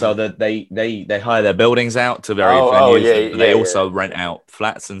 yeah, so that they hire their buildings out to various venues. They also rent out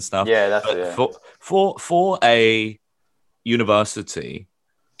flats and stuff. Yeah, that's for a university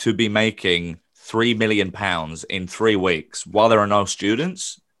to be making £3 million in 3 weeks while there are no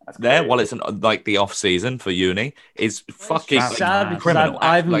students there while it's like the off season for uni is fucking criminal.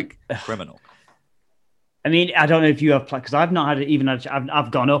 Criminal. I mean, I don't know if you have because I've not had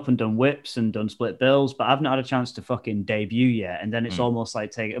I've gone up and done whips and done split bills, but I've not had a chance to fucking debut yet. And then it's almost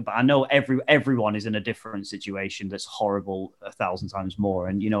like but I know everyone is in a different situation that's horrible 1,000 times more.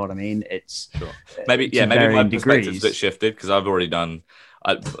 And you know what I mean? It's maybe my perspective's a bit shifted because I've already done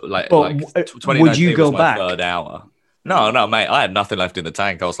 2019 would you go was my back? third hour. No, mate. I had nothing left in the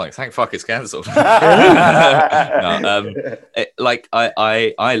tank. I was like, thank fuck, it's cancelled.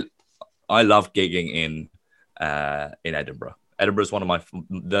 I love gigging in Edinburgh. Edinburgh is one of my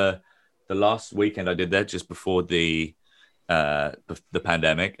the last weekend I did there just before the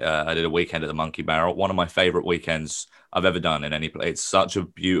pandemic. I did a weekend at the Monkey Barrel. One of my favorite weekends I've ever done in any place. It's such a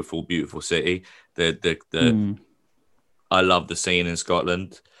beautiful, beautiful city. I love the scene in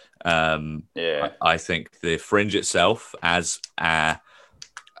Scotland. I think the Fringe itself as a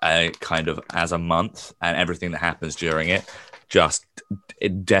kind of as a month and everything that happens during it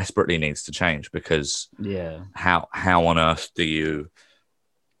it desperately needs to change because how on earth do you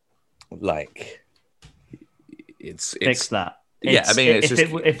fix that? I mean,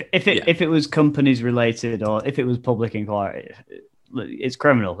 if it was companies related or if it was public inquiry, it's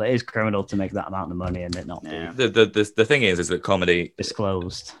criminal. It is criminal to make that amount of money and it not be. The thing is that comedy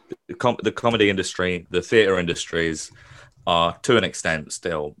disclosed. The comedy industry, the theatre industries are to an extent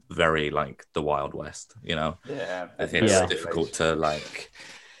still very like the Wild West, you know. It's difficult to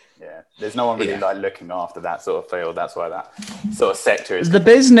there's no one really like looking after that sort of field. That's why that sort of sector is the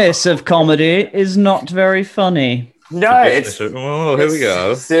business of comedy is not very funny. No, here we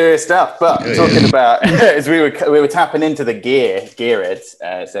go. Serious stuff. But talking about as we were tapping into the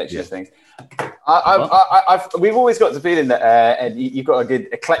gearheads section of things. We've always got the feeling that you've got a good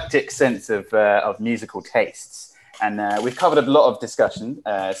eclectic sense of musical tastes, and we've covered a lot of discussion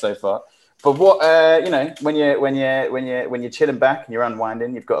so far. But what when you're chilling back and you're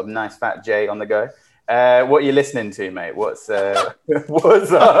unwinding, you've got a nice fat J on the go. What are you listening to, mate? What's on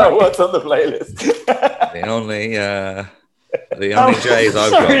the playlist? The only J's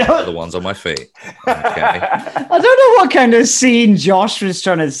I've got are the ones on my feet. Okay. I don't know what kind of scene Josh was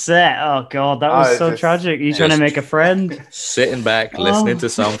trying to set. Oh God, that was so tragic. He's trying to make a friend. Sitting back, listening to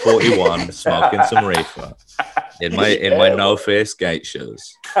Sum 41, smoking some reefer in my No Fear skate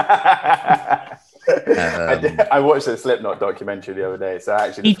shoes. I watched a Slipknot documentary the other day. So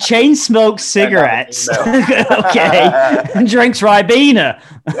actually, he chain smokes cigarettes, okay, and drinks Ribena.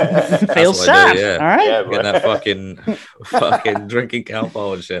 Feels sad. All right, getting that fucking drinking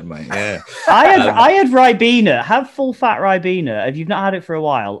Calpol and shit, mate. Yeah, I had Ribena. Have full fat Ribena. If you've not had it for a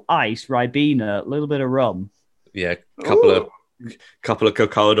while, ice Ribena, a little bit of rum. Yeah, couple of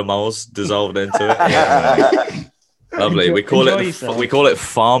Cocoa de Moles dissolved into it. Yeah, lovely. We call it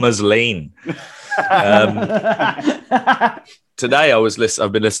Farmer's Lean. Today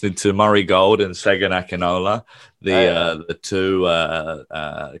I've been listening to Murray Gold and Segun Akinola, the two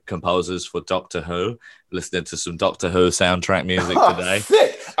composers for Doctor Who. Listening to some Doctor Who soundtrack music today.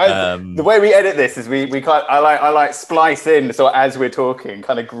 Sick. The way we edit this is I like splice in so as we're talking,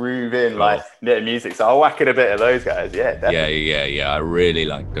 kind of groove in like music. So I'll whack in a bit of those guys. Yeah, definitely. Yeah. I really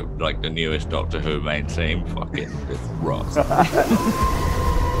like the newest Doctor Who main theme. Fucking it rocks.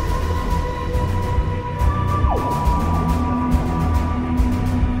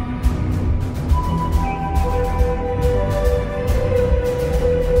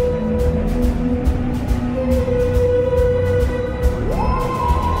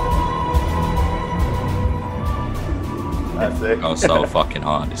 Oh, so fucking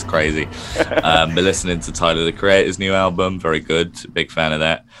hard. It's crazy. Been listening to Tyler, the Creator's new album. Very good. Big fan of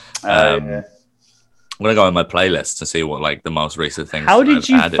that. I'm going to go on my playlist to see what like the most recent things. How did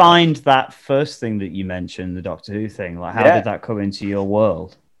you find that first thing that you mentioned, the Doctor Who thing? Like, how did that come into your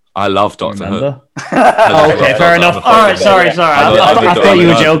world? I love Doctor Who. Okay, fair enough. All right, sorry. I thought you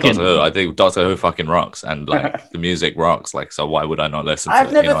were joking. I think Doctor Who fucking rocks, and like the music rocks. Like, so why would I not listen to it?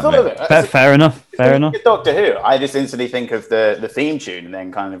 I've never thought of it. Fair enough. Doctor Who. I just instantly think of the theme tune and then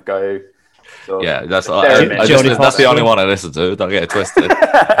kind of go. Yeah, that's the only one I listen to. Don't get it twisted.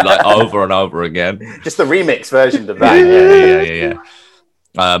 Like over and over again. Just the remix version of that. Yeah.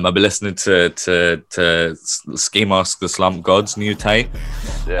 I've been listening to Ski Mask the Slump Gods new tape.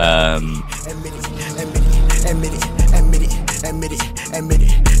 Admit it.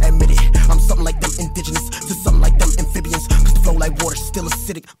 I'm something like them indigenous to something like them amphibians. Cause the Cold like water, still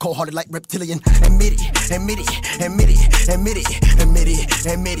acidic, cold-hearted like reptilian. Admit it, admit it, admit it, admit it, admit it,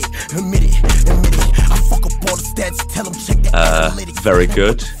 admit it, admit it, admit it. I fuck up all the stats, tell them check the analytics. Very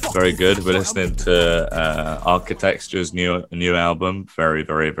good, very good. We're listening to Architecture's new album. Very,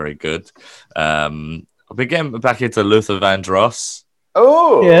 very, very good. I'll be getting back into Luther Vandross.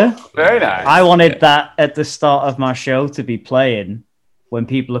 Oh, yeah, very nice. I wanted that at the start of my show to be playing when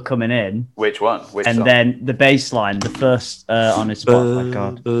people are coming in. Which one? Which and song? then the bass line, the first on his spot. Oh my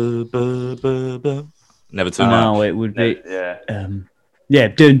God. Never too much. No, it would be. Yeah. Yeah.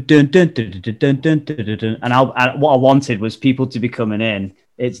 Dun, dun, dun, dun, dun, dun, dun, dun, dun. And what I wanted was people to be coming in.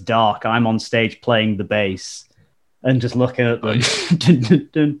 It's dark. I'm on stage playing the bass and just looking at them.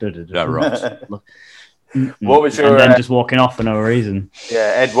 That rocks. What was your? And then just walking off for no reason.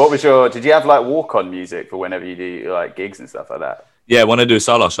 Yeah, Ed. What was your? Did you have like walk-on music for whenever you do like gigs and stuff like that? Yeah, when I do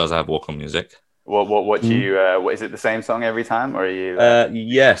solo shows, I have walk-on music. What do you? What is it? The same song every time, or are you?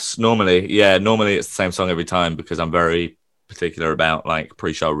 Yes, normally. Yeah, normally it's the same song every time because I'm very particular about like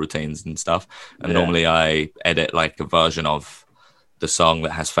pre-show routines and stuff. And normally I edit like a version of the song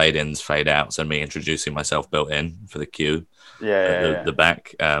that has fade-ins, fade-outs, and me introducing myself built in for the cue. The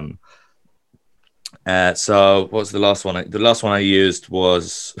back. So what was the last one? The last one I used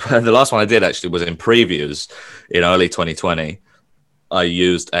was the last one I did actually was in previews in early 2020. I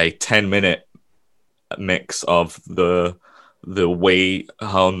used a 10-minute mix of the Wii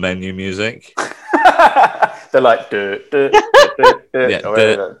home menu music. They're like I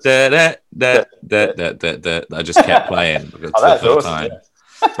just kept playing because that's awesome.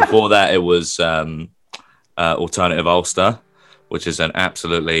 Before that, it was Alternative Ulster, which is an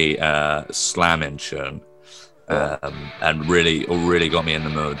absolutely slamming tune, and really got me in the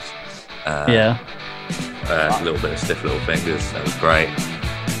mood. Yeah. A little bit of Stiff Little Fingers. That was great.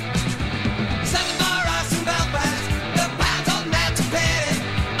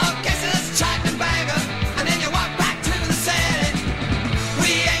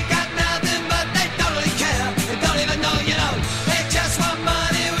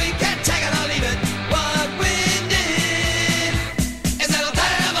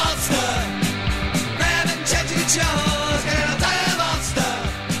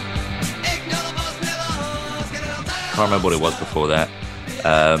 Can't remember what it was before that.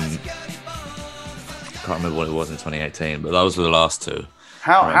 Can't remember what it was in 2018, but those were the last two.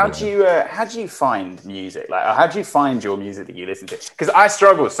 How do you find music? Like, how do you find your music that you listen to? Because I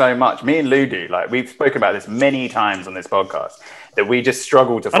struggle so much. Me and Lou do. Like, we've spoken about this many times on this podcast that we just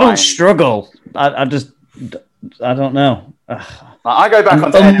struggle to find. I don't struggle. I don't know. I go back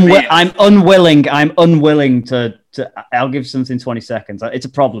on. I'm unwilling to. I'll give something 20 seconds. It's a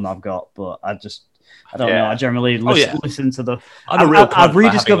problem I've got, but I don't know. I generally listen to the. I've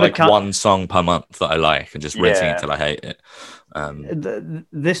rediscovered like one song per month that I like and just rinsing it till I hate it.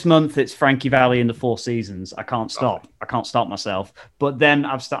 This month it's Frankie Valli and the Four Seasons. I can't stop. I can't stop myself. But then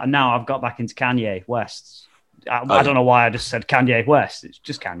I've got back into Kanye West. I don't know why I just said Kanye West. It's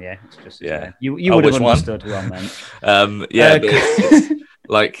just Kanye. It's just you would have understood who I meant. It's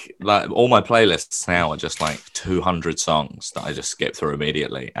like all my playlists now are just like 200 songs that I just skip through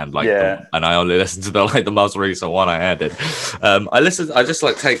immediately, and and I only listen to the most recent one I added. I just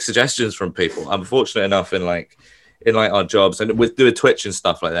like take suggestions from people. I'm fortunate enough in our jobs and with doing Twitch and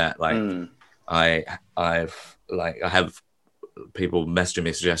stuff like that. Like I have people messaging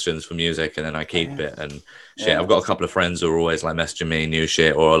me suggestions for music, and then I keep it and shit. I've got a couple of friends who are always like messaging me new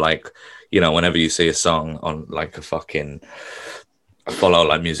shit, or like, you know, whenever you see a song on like I follow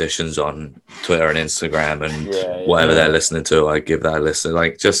like musicians on Twitter and Instagram and whatever they're listening to, I give that a listen.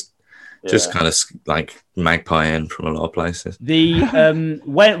 Like just kind of like magpieing from a lot of places. The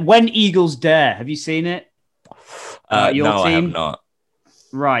when Eagles Dare, have you seen it? No, team? I have not.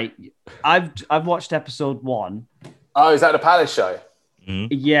 Right, I've watched episode 1. Oh, is that the Palace show? Mm-hmm.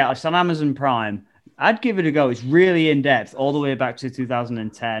 Yeah, it's on Amazon Prime. I'd give it a go. It's really in depth, all the way back to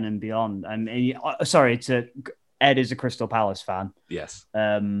 2010 and beyond. Ed is a Crystal Palace fan. Yes.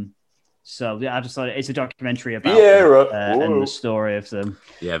 So I just thought it's a documentary about Vieira and the story of them.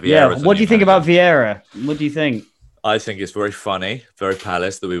 Yeah, Vieira. What do you think about Vieira? What do you think? I think it's very funny, very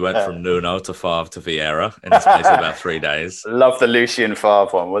Palace that we went from Nuno to Favre to Vieira in the space of about 3 days. Love the Lucien Favre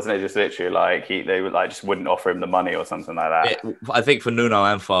one, wasn't it? Just literally like they would like just wouldn't offer him the money or something like that. I think for Nuno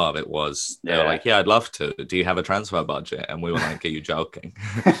and Favre, it was they were like, "Yeah, I'd love to. Do you have a transfer budget?" And we were like, "Are you joking?"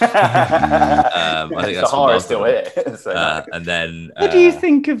 I think that's horror still here. And then, what do you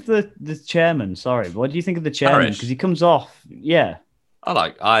think of the chairman? Sorry, what do you think of the chairman? Because he comes off,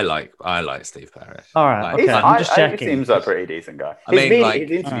 I like Steve Parish. All right, okay. I'm just checking. He seems like a pretty decent guy. I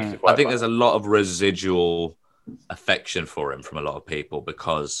think there's a lot of residual affection for him from a lot of people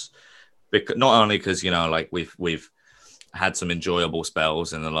because not only because like we've had some enjoyable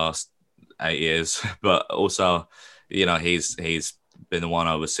spells in the last 8 years, but also he's been the one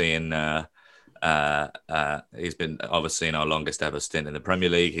overseeing. He's been overseeing our longest ever stint in the Premier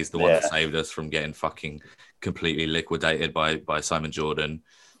League. He's the one that saved us from getting fucking completely liquidated by Simon Jordan.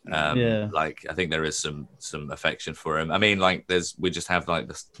 Like I think there is some affection for him. I mean, like we just have like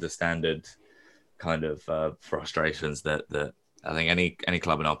the standard kind of frustrations that I think any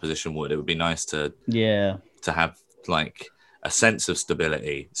club in our position would. It would be nice to have like a sense of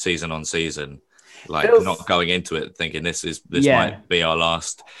stability season on season. Like not going into it thinking this might be our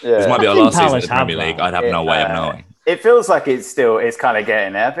last. This might be our last season in the Premier League. I'd have no way of knowing. It feels like it's kind of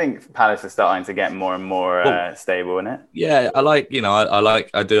getting there. I think Palace is starting to get more and more stable in it. Yeah, I really like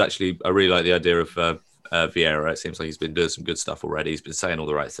the idea of Vieira. It seems like he's been doing some good stuff already. He's been saying all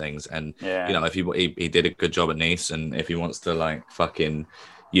the right things, and if he did a good job at Nice, and if he wants to like fucking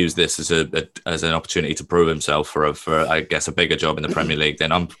use this as an opportunity to prove himself for I guess a bigger job in the Premier League,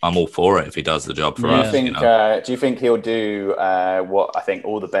 then I'm all for it if he does the job for us. Do you think he'll do what I think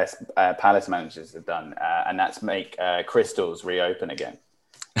all the best Palace managers have done, and that's make Crystals reopen again?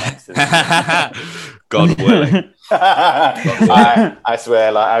 God willing. I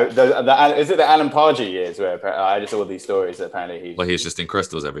swear, like is it the Alan Pardew years where I just saw these stories that apparently he's just in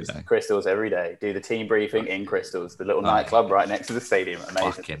Crystals every day. Crystals every day. Do the team briefing in Crystals, the little nightclub right next to the stadium.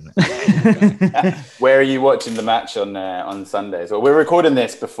 Amazing. Where are you watching the match on Sundays? Well, we're recording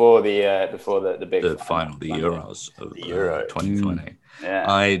this before the big final, the Euros of the Euro 2020.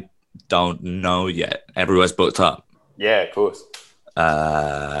 I don't know yet. Everywhere's booked up. Yeah, of course.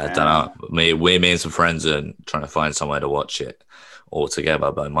 I don't know. Me and some friends are trying to find somewhere to watch it all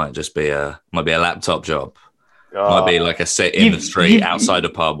together, but it might just be a laptop job. Might be like a sit in the street outside a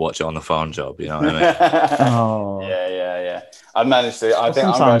pub, watch it on the phone job. You know what I mean? Yeah. I've managed to.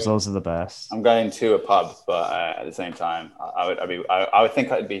 Sometimes those are the best. I'm going to a pub, but at the same time, I'd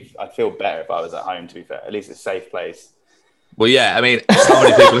feel better if I was at home. To be fair, at least a safe place. Well, yeah, I mean, so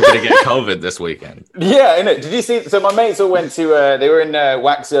many people are going to get COVID this weekend. Yeah, innit? Did you see? So my mates all went to. They were in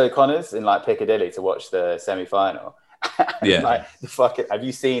Waxy O'Connor's in like Piccadilly to watch the semi-final. Yeah. Like have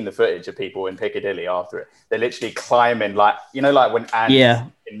you seen the footage of people in Piccadilly after it? They're literally climbing like when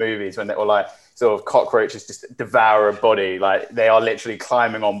ants in movies when they're all like sort of cockroaches just devour a body. Like they are literally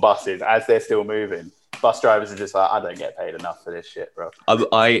climbing on buses as they're still moving. Bus drivers are just like, I don't get paid enough for this shit, bro.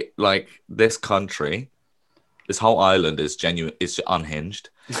 I like this country. This whole island is genuine. It's unhinged.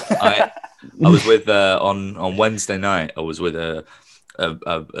 I was with on Wednesday night. I was with a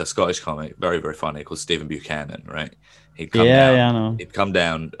Scottish comic, very very funny, called Stephen Buchanan. Right, he'd come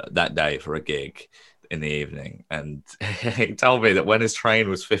down that day for a gig in the evening, and he told me that when his train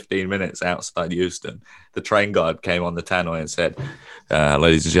was 15 minutes outside Euston, the train guard came on the tannoy and said,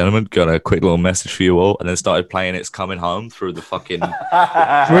 "Ladies and gentlemen, got a quick little message for you all," and then started playing "It's Coming Home" through the fucking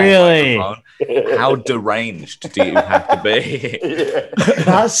really. How deranged do you have to be?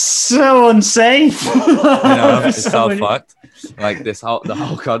 That's so unsafe. It's so fucked. Like the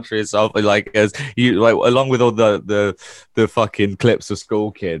whole country is so like as you like along with all the fucking clips of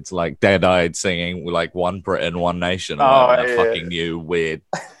school kids like dead-eyed singing like "One Britain, One Nation" that fucking new weird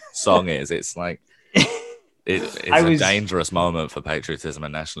song is. It's like it's a dangerous moment for patriotism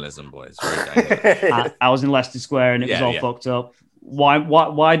and nationalism, boys. Very dangerous. I was in Leicester Square and it was all fucked up. Why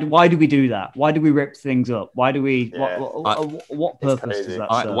do we do that? Why do we rip things up? Why do we? What purpose does that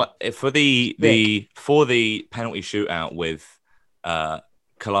serve? For the penalty shootout with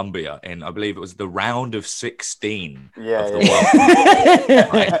Colombia in, I believe it was the round of 16 of the World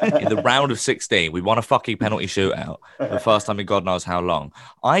Cup. Right? In the round of 16, we won a fucking penalty shootout for the first time in God knows how long.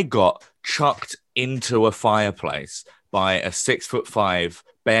 I got chucked into a fireplace by a 6'5"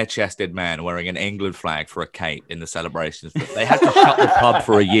 bare-chested man wearing an England flag for a cape in the celebrations. They had to shut the pub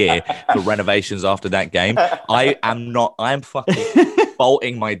for a year for renovations after that game. I'm fucking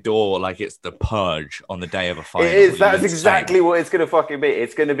bolting my door like it's the Purge on the day of a final. It is. That's exactly what it's going to fucking be.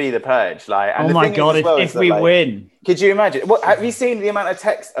 It's going to be the Purge. Like, and oh my God, if we win. Could you imagine? What have you seen the amount of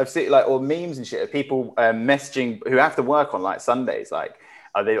text I've seen, like, or memes and shit of people messaging who have to work on like Sundays, like,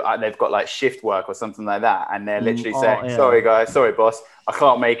 they've got like shift work or something like that, and they're literally saying, sorry guys, sorry boss, I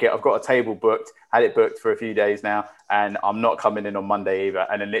can't make it, I've got a table booked, had it booked for a few days now, and I'm not coming in on Monday either.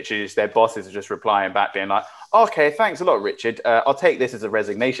 And then literally just their bosses are just replying back being like, okay, thanks a lot, Richard, I'll take this as a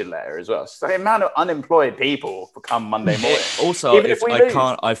resignation letter as well. So the amount of unemployed people for come Monday morning. Also,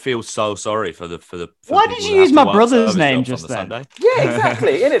 I feel so sorry for the why did you use my brother's name just then? Sunday. Yeah,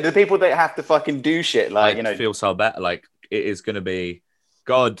 exactly. The people that have to fucking do shit, like, I feel so bad. Like, it is going to be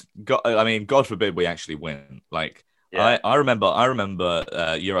God, I mean, God forbid we actually win. Like, I remember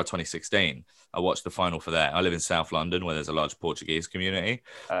Euro 2016. I watched the final for that. I live in South London, where there's a large Portuguese community.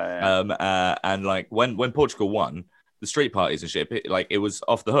 And like when Portugal won, the street parties and shit, it was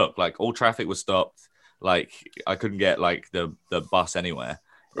off the hook. Like all traffic was stopped. Like I couldn't get like the bus anywhere.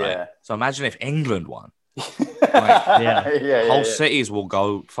 Right? Yeah. So imagine if England won. Whole cities will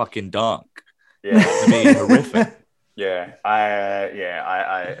go fucking dark. Yeah, it'll be horrific.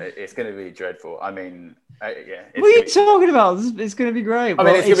 It's going to be dreadful. I mean, what are you talking about? It's going to be great. I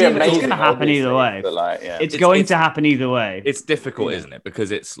mean, it's going to happen either way. It's going to happen either way. It's difficult, isn't it?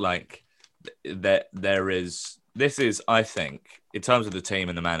 Because it's like this is, I think, in terms of the team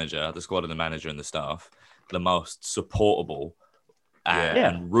and the manager, the squad and the manager and the staff, the most supportable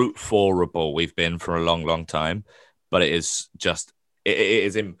and root forable we've been for a long, long time. But it is just. It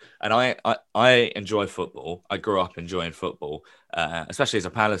is and I enjoy football. I grew up enjoying football, especially as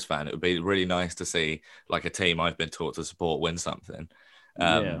a Palace fan. It would be really nice to see like a team I've been taught to support win something.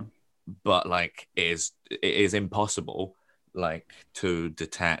 But like it is impossible like to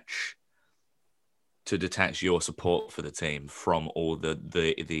detach your support for the team from all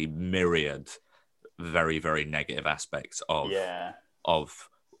the myriad very, very negative aspects of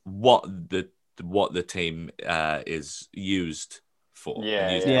what the team is used for.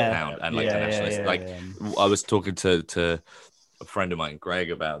 And like I was talking to a friend of mine,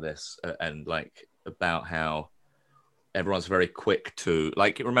 Greg, about this and like about how everyone's very quick to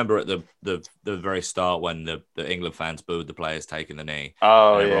like remember at the very start when the England fans booed the players taking the knee.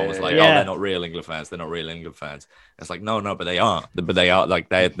 Everyone was like, they're not real England fans. They're not real England fans. It's like no, but they are. But they are like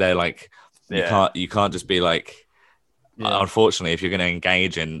they're like you can't just be like. Unfortunately, if you're going to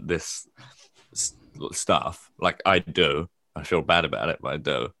engage in this stuff, like I do. I feel bad about it, but I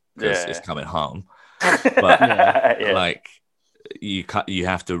do because it's coming home. But like, you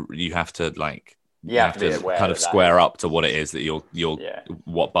have to like you have to kind of square up to what it is that you're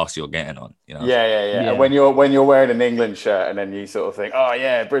what bus you're getting on. You know? And when you're wearing an England shirt and then you sort of think, oh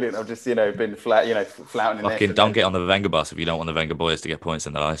yeah, brilliant. I've just been flouting. Fucking don't get on the Wenger bus if you don't want the Wenger boys to get points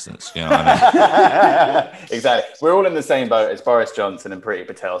in the license. You know what I mean? Exactly. We're all in the same boat as Boris Johnson and Priti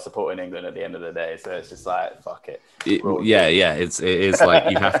Patel supporting England at the end of the day. So it's just like fuck it. It is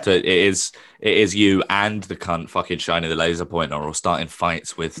like you have to. It is you and the cunt fucking shining the laser pointer or starting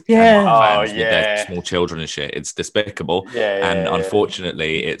fights with fans with their small children and shit. It's despicable.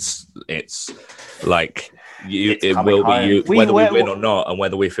 Unfortunately, it's like it will be you whether we win or not, and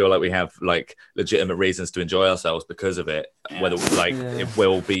whether we feel like we have like legitimate reasons to enjoy ourselves because of it. Whether it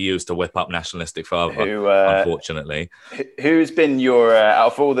will be used to whip up nationalistic fervor. Unfortunately, who's been your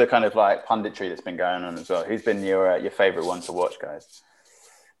out of all the kind of like punditry that's been going on as well? Who's been your favorite one to watch, guys?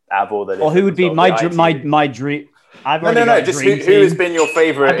 Out of all the, who would be my dream? No. Just who has been your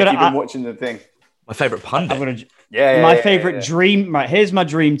favorite? If you've been watching the thing. My favorite pundit. My favorite dream. Right, here's my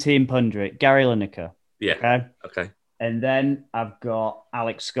dream team pundit: Gary Lineker. Yeah. Okay. And then I've got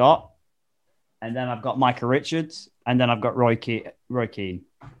Alex Scott, and then I've got Micah Richards, and then I've got Roy Keane.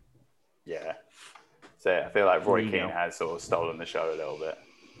 Yeah. So I feel like Roy Keane has sort of stolen the show a little bit.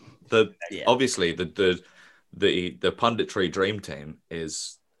 Obviously the punditry dream team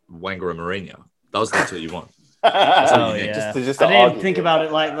is Wenger and Mourinho. Those are the two you want. I didn't think about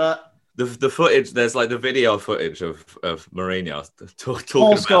it like that. The footage, there's like the video footage of Mourinho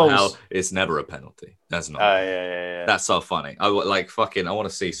talking about how it's never a penalty. That's not. That's so funny. I want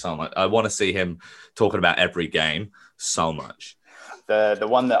to see so much. I want to see him talking about every game so much. The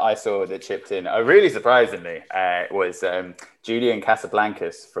one that I saw that chipped in, really surprisingly, was Julian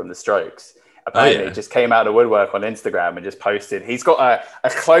Casablancas from The Strokes. Apparently, just came out of the woodwork on Instagram and just posted. He's got a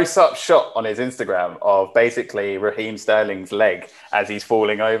close-up shot on his Instagram of basically Raheem Sterling's leg as he's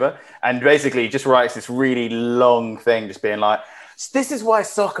falling over. And basically, he just writes this really long thing just being like, this is why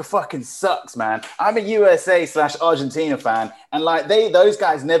soccer fucking sucks, man. I'm a USA/Argentina fan. And like those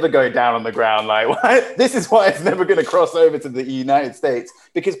guys never go down on the ground. Like, this is why it's never going to cross over to the United States,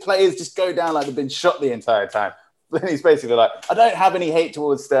 because players just go down like they've been shot the entire time. Then he's basically like, I don't have any hate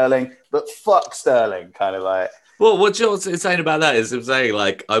towards Sterling, but fuck Sterling, kind of like. Well, what Joel's saying about that is him saying,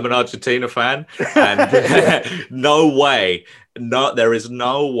 like, I'm an Argentina fan, and there is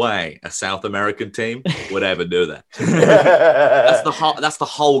no way a South American team would ever do that. That's the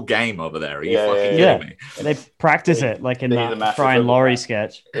whole game over there. Are you fucking kidding me? They practice it like in that Brian Laurie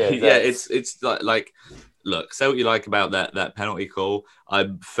sketch. It's like look, say what you like about that penalty call.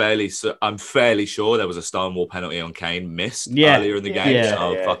 I'm fairly sure there was a Stonewall penalty on Kane missed earlier in the game.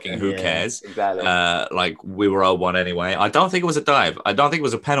 Who cares? Exactly. Like we were 0-1 anyway. I don't think it was a dive. I don't think it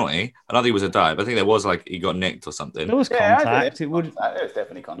was a penalty. I don't think it was a dive. I think there was like he got nicked or something. There was contact. It was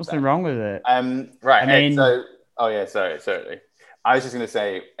definitely contact. Nothing wrong with it. Right. Ed, sorry. I was just going to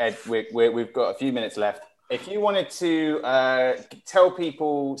say, Ed, we've got a few minutes left. If you wanted to tell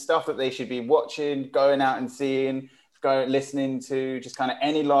people stuff that they should be watching, going out and seeing, listening to, just kind of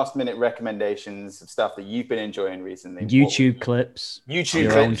any last minute recommendations of stuff that you've been enjoying recently. YouTube clips.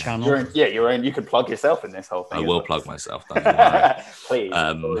 Your own channel. Your own. You could plug yourself in this whole thing. I will plug myself. Don't worry. Please.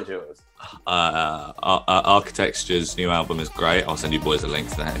 All is yours. Architecture's new album is great. I'll send you boys a link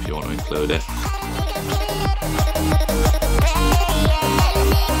to that if you want to include it.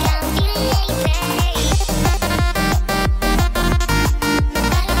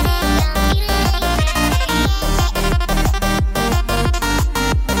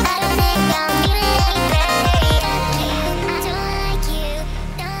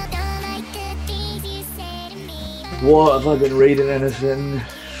 What, have I been reading anything?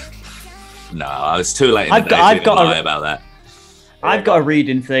 No, I was too late in the day to lie about that. I've got a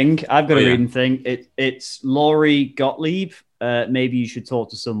reading thing. It's Lori Gottlieb. Maybe you should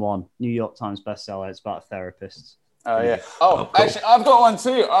talk to someone. New York Times bestseller. It's about a therapist. Oh yeah. Oh, cool. Actually, I've got one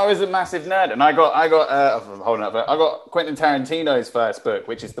too. I was a massive nerd, and I got Quentin Tarantino's first book,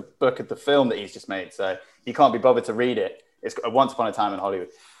 which is the book of the film that he's just made. So you can't be bothered to read it. It's Once Upon a Time in Hollywood.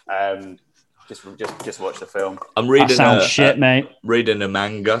 Just watch the film. I'm reading mate. Reading a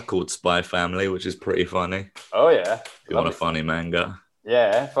manga called Spy Family, which is pretty funny. Oh yeah. If you want a funny manga.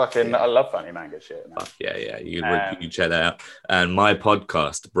 Yeah, I love funny manga shit, man. Yeah. You can check that out. And my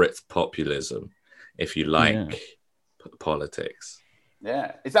podcast, Brit Populism, if you like politics.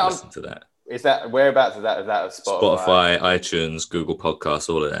 Yeah. Is that listen to that. Is that whereabouts is that? Is that Spotify, iTunes, Google Podcasts,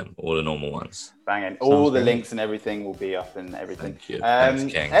 all of them, all the normal ones. Banging. All the links and everything will be up and everything. Thank you.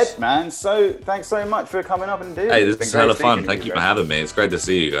 Thanks, Kings. Ed, man, so thanks so much for coming up and doing it. Hey, this is hella fun. Thank you for having me. It's great to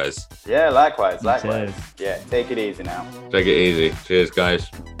see you guys. Yeah, likewise. Yeah, take it easy now. Take it easy. Cheers, guys.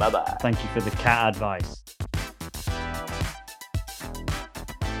 Bye-bye. Thank you for the cat advice.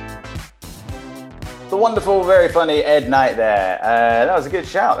 The wonderful, very funny Ed Knight there. That was a good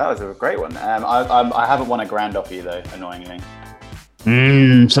shout. That was a great one. I haven't won a grand off you, though, annoyingly.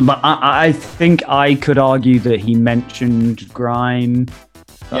 I think I could argue that he mentioned grime.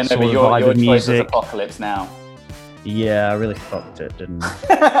 But your choice was Apocalypse Now. Yeah, I really fucked it, didn't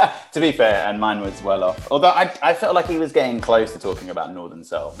I? To be fair, and mine was well off. Although I felt like he was getting close to talking about Northern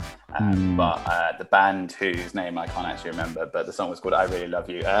Soul. But the band whose name I can't actually remember, but the song was called I Really Love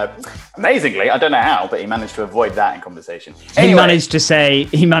You. Amazingly, I don't know how, but he managed to avoid that in conversation. Anyway,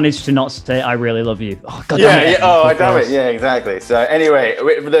 he managed to not say I really love you. Oh, God damn it. Damn it. Yeah, exactly. So anyway,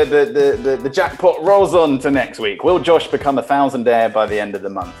 the jackpot rolls on to next week. Will Josh become 1,000-aire by the end of the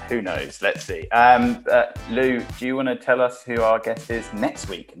month? Who knows? Let's see. Lou, do you want to tell us who our guest is next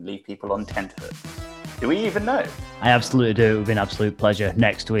week and leave people on tenterhooks? Do we even know? I absolutely do. It would be an absolute pleasure.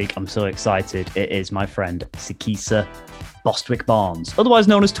 Next week, I'm so excited. It is my friend Sikisa Bostwick Barnes, otherwise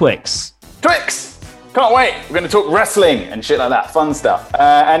known as Twix. Twix! Can't wait. We're going to talk wrestling and shit like that. Fun stuff.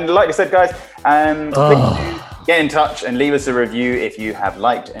 And like I said, guys, please get in touch and leave us a review if you have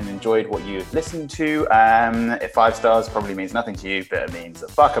liked and enjoyed what you've listened to. 5 stars probably means nothing to you, but it means a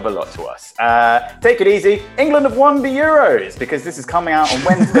fuck of a lot to us. Take it easy. England have won the Euros because this is coming out on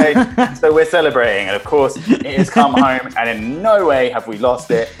Wednesday, so we're celebrating. And of course, it has come home, and in no way have we lost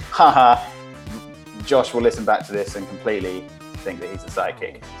it. Haha. Josh will listen back to this and completely think that he's a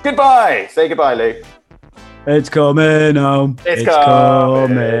sidekick. Goodbye. Say goodbye, Lou. It's coming home. It's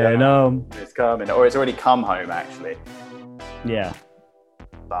coming home. It's coming. Or it's already come home, actually. Yeah.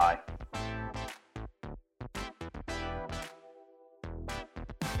 Bye.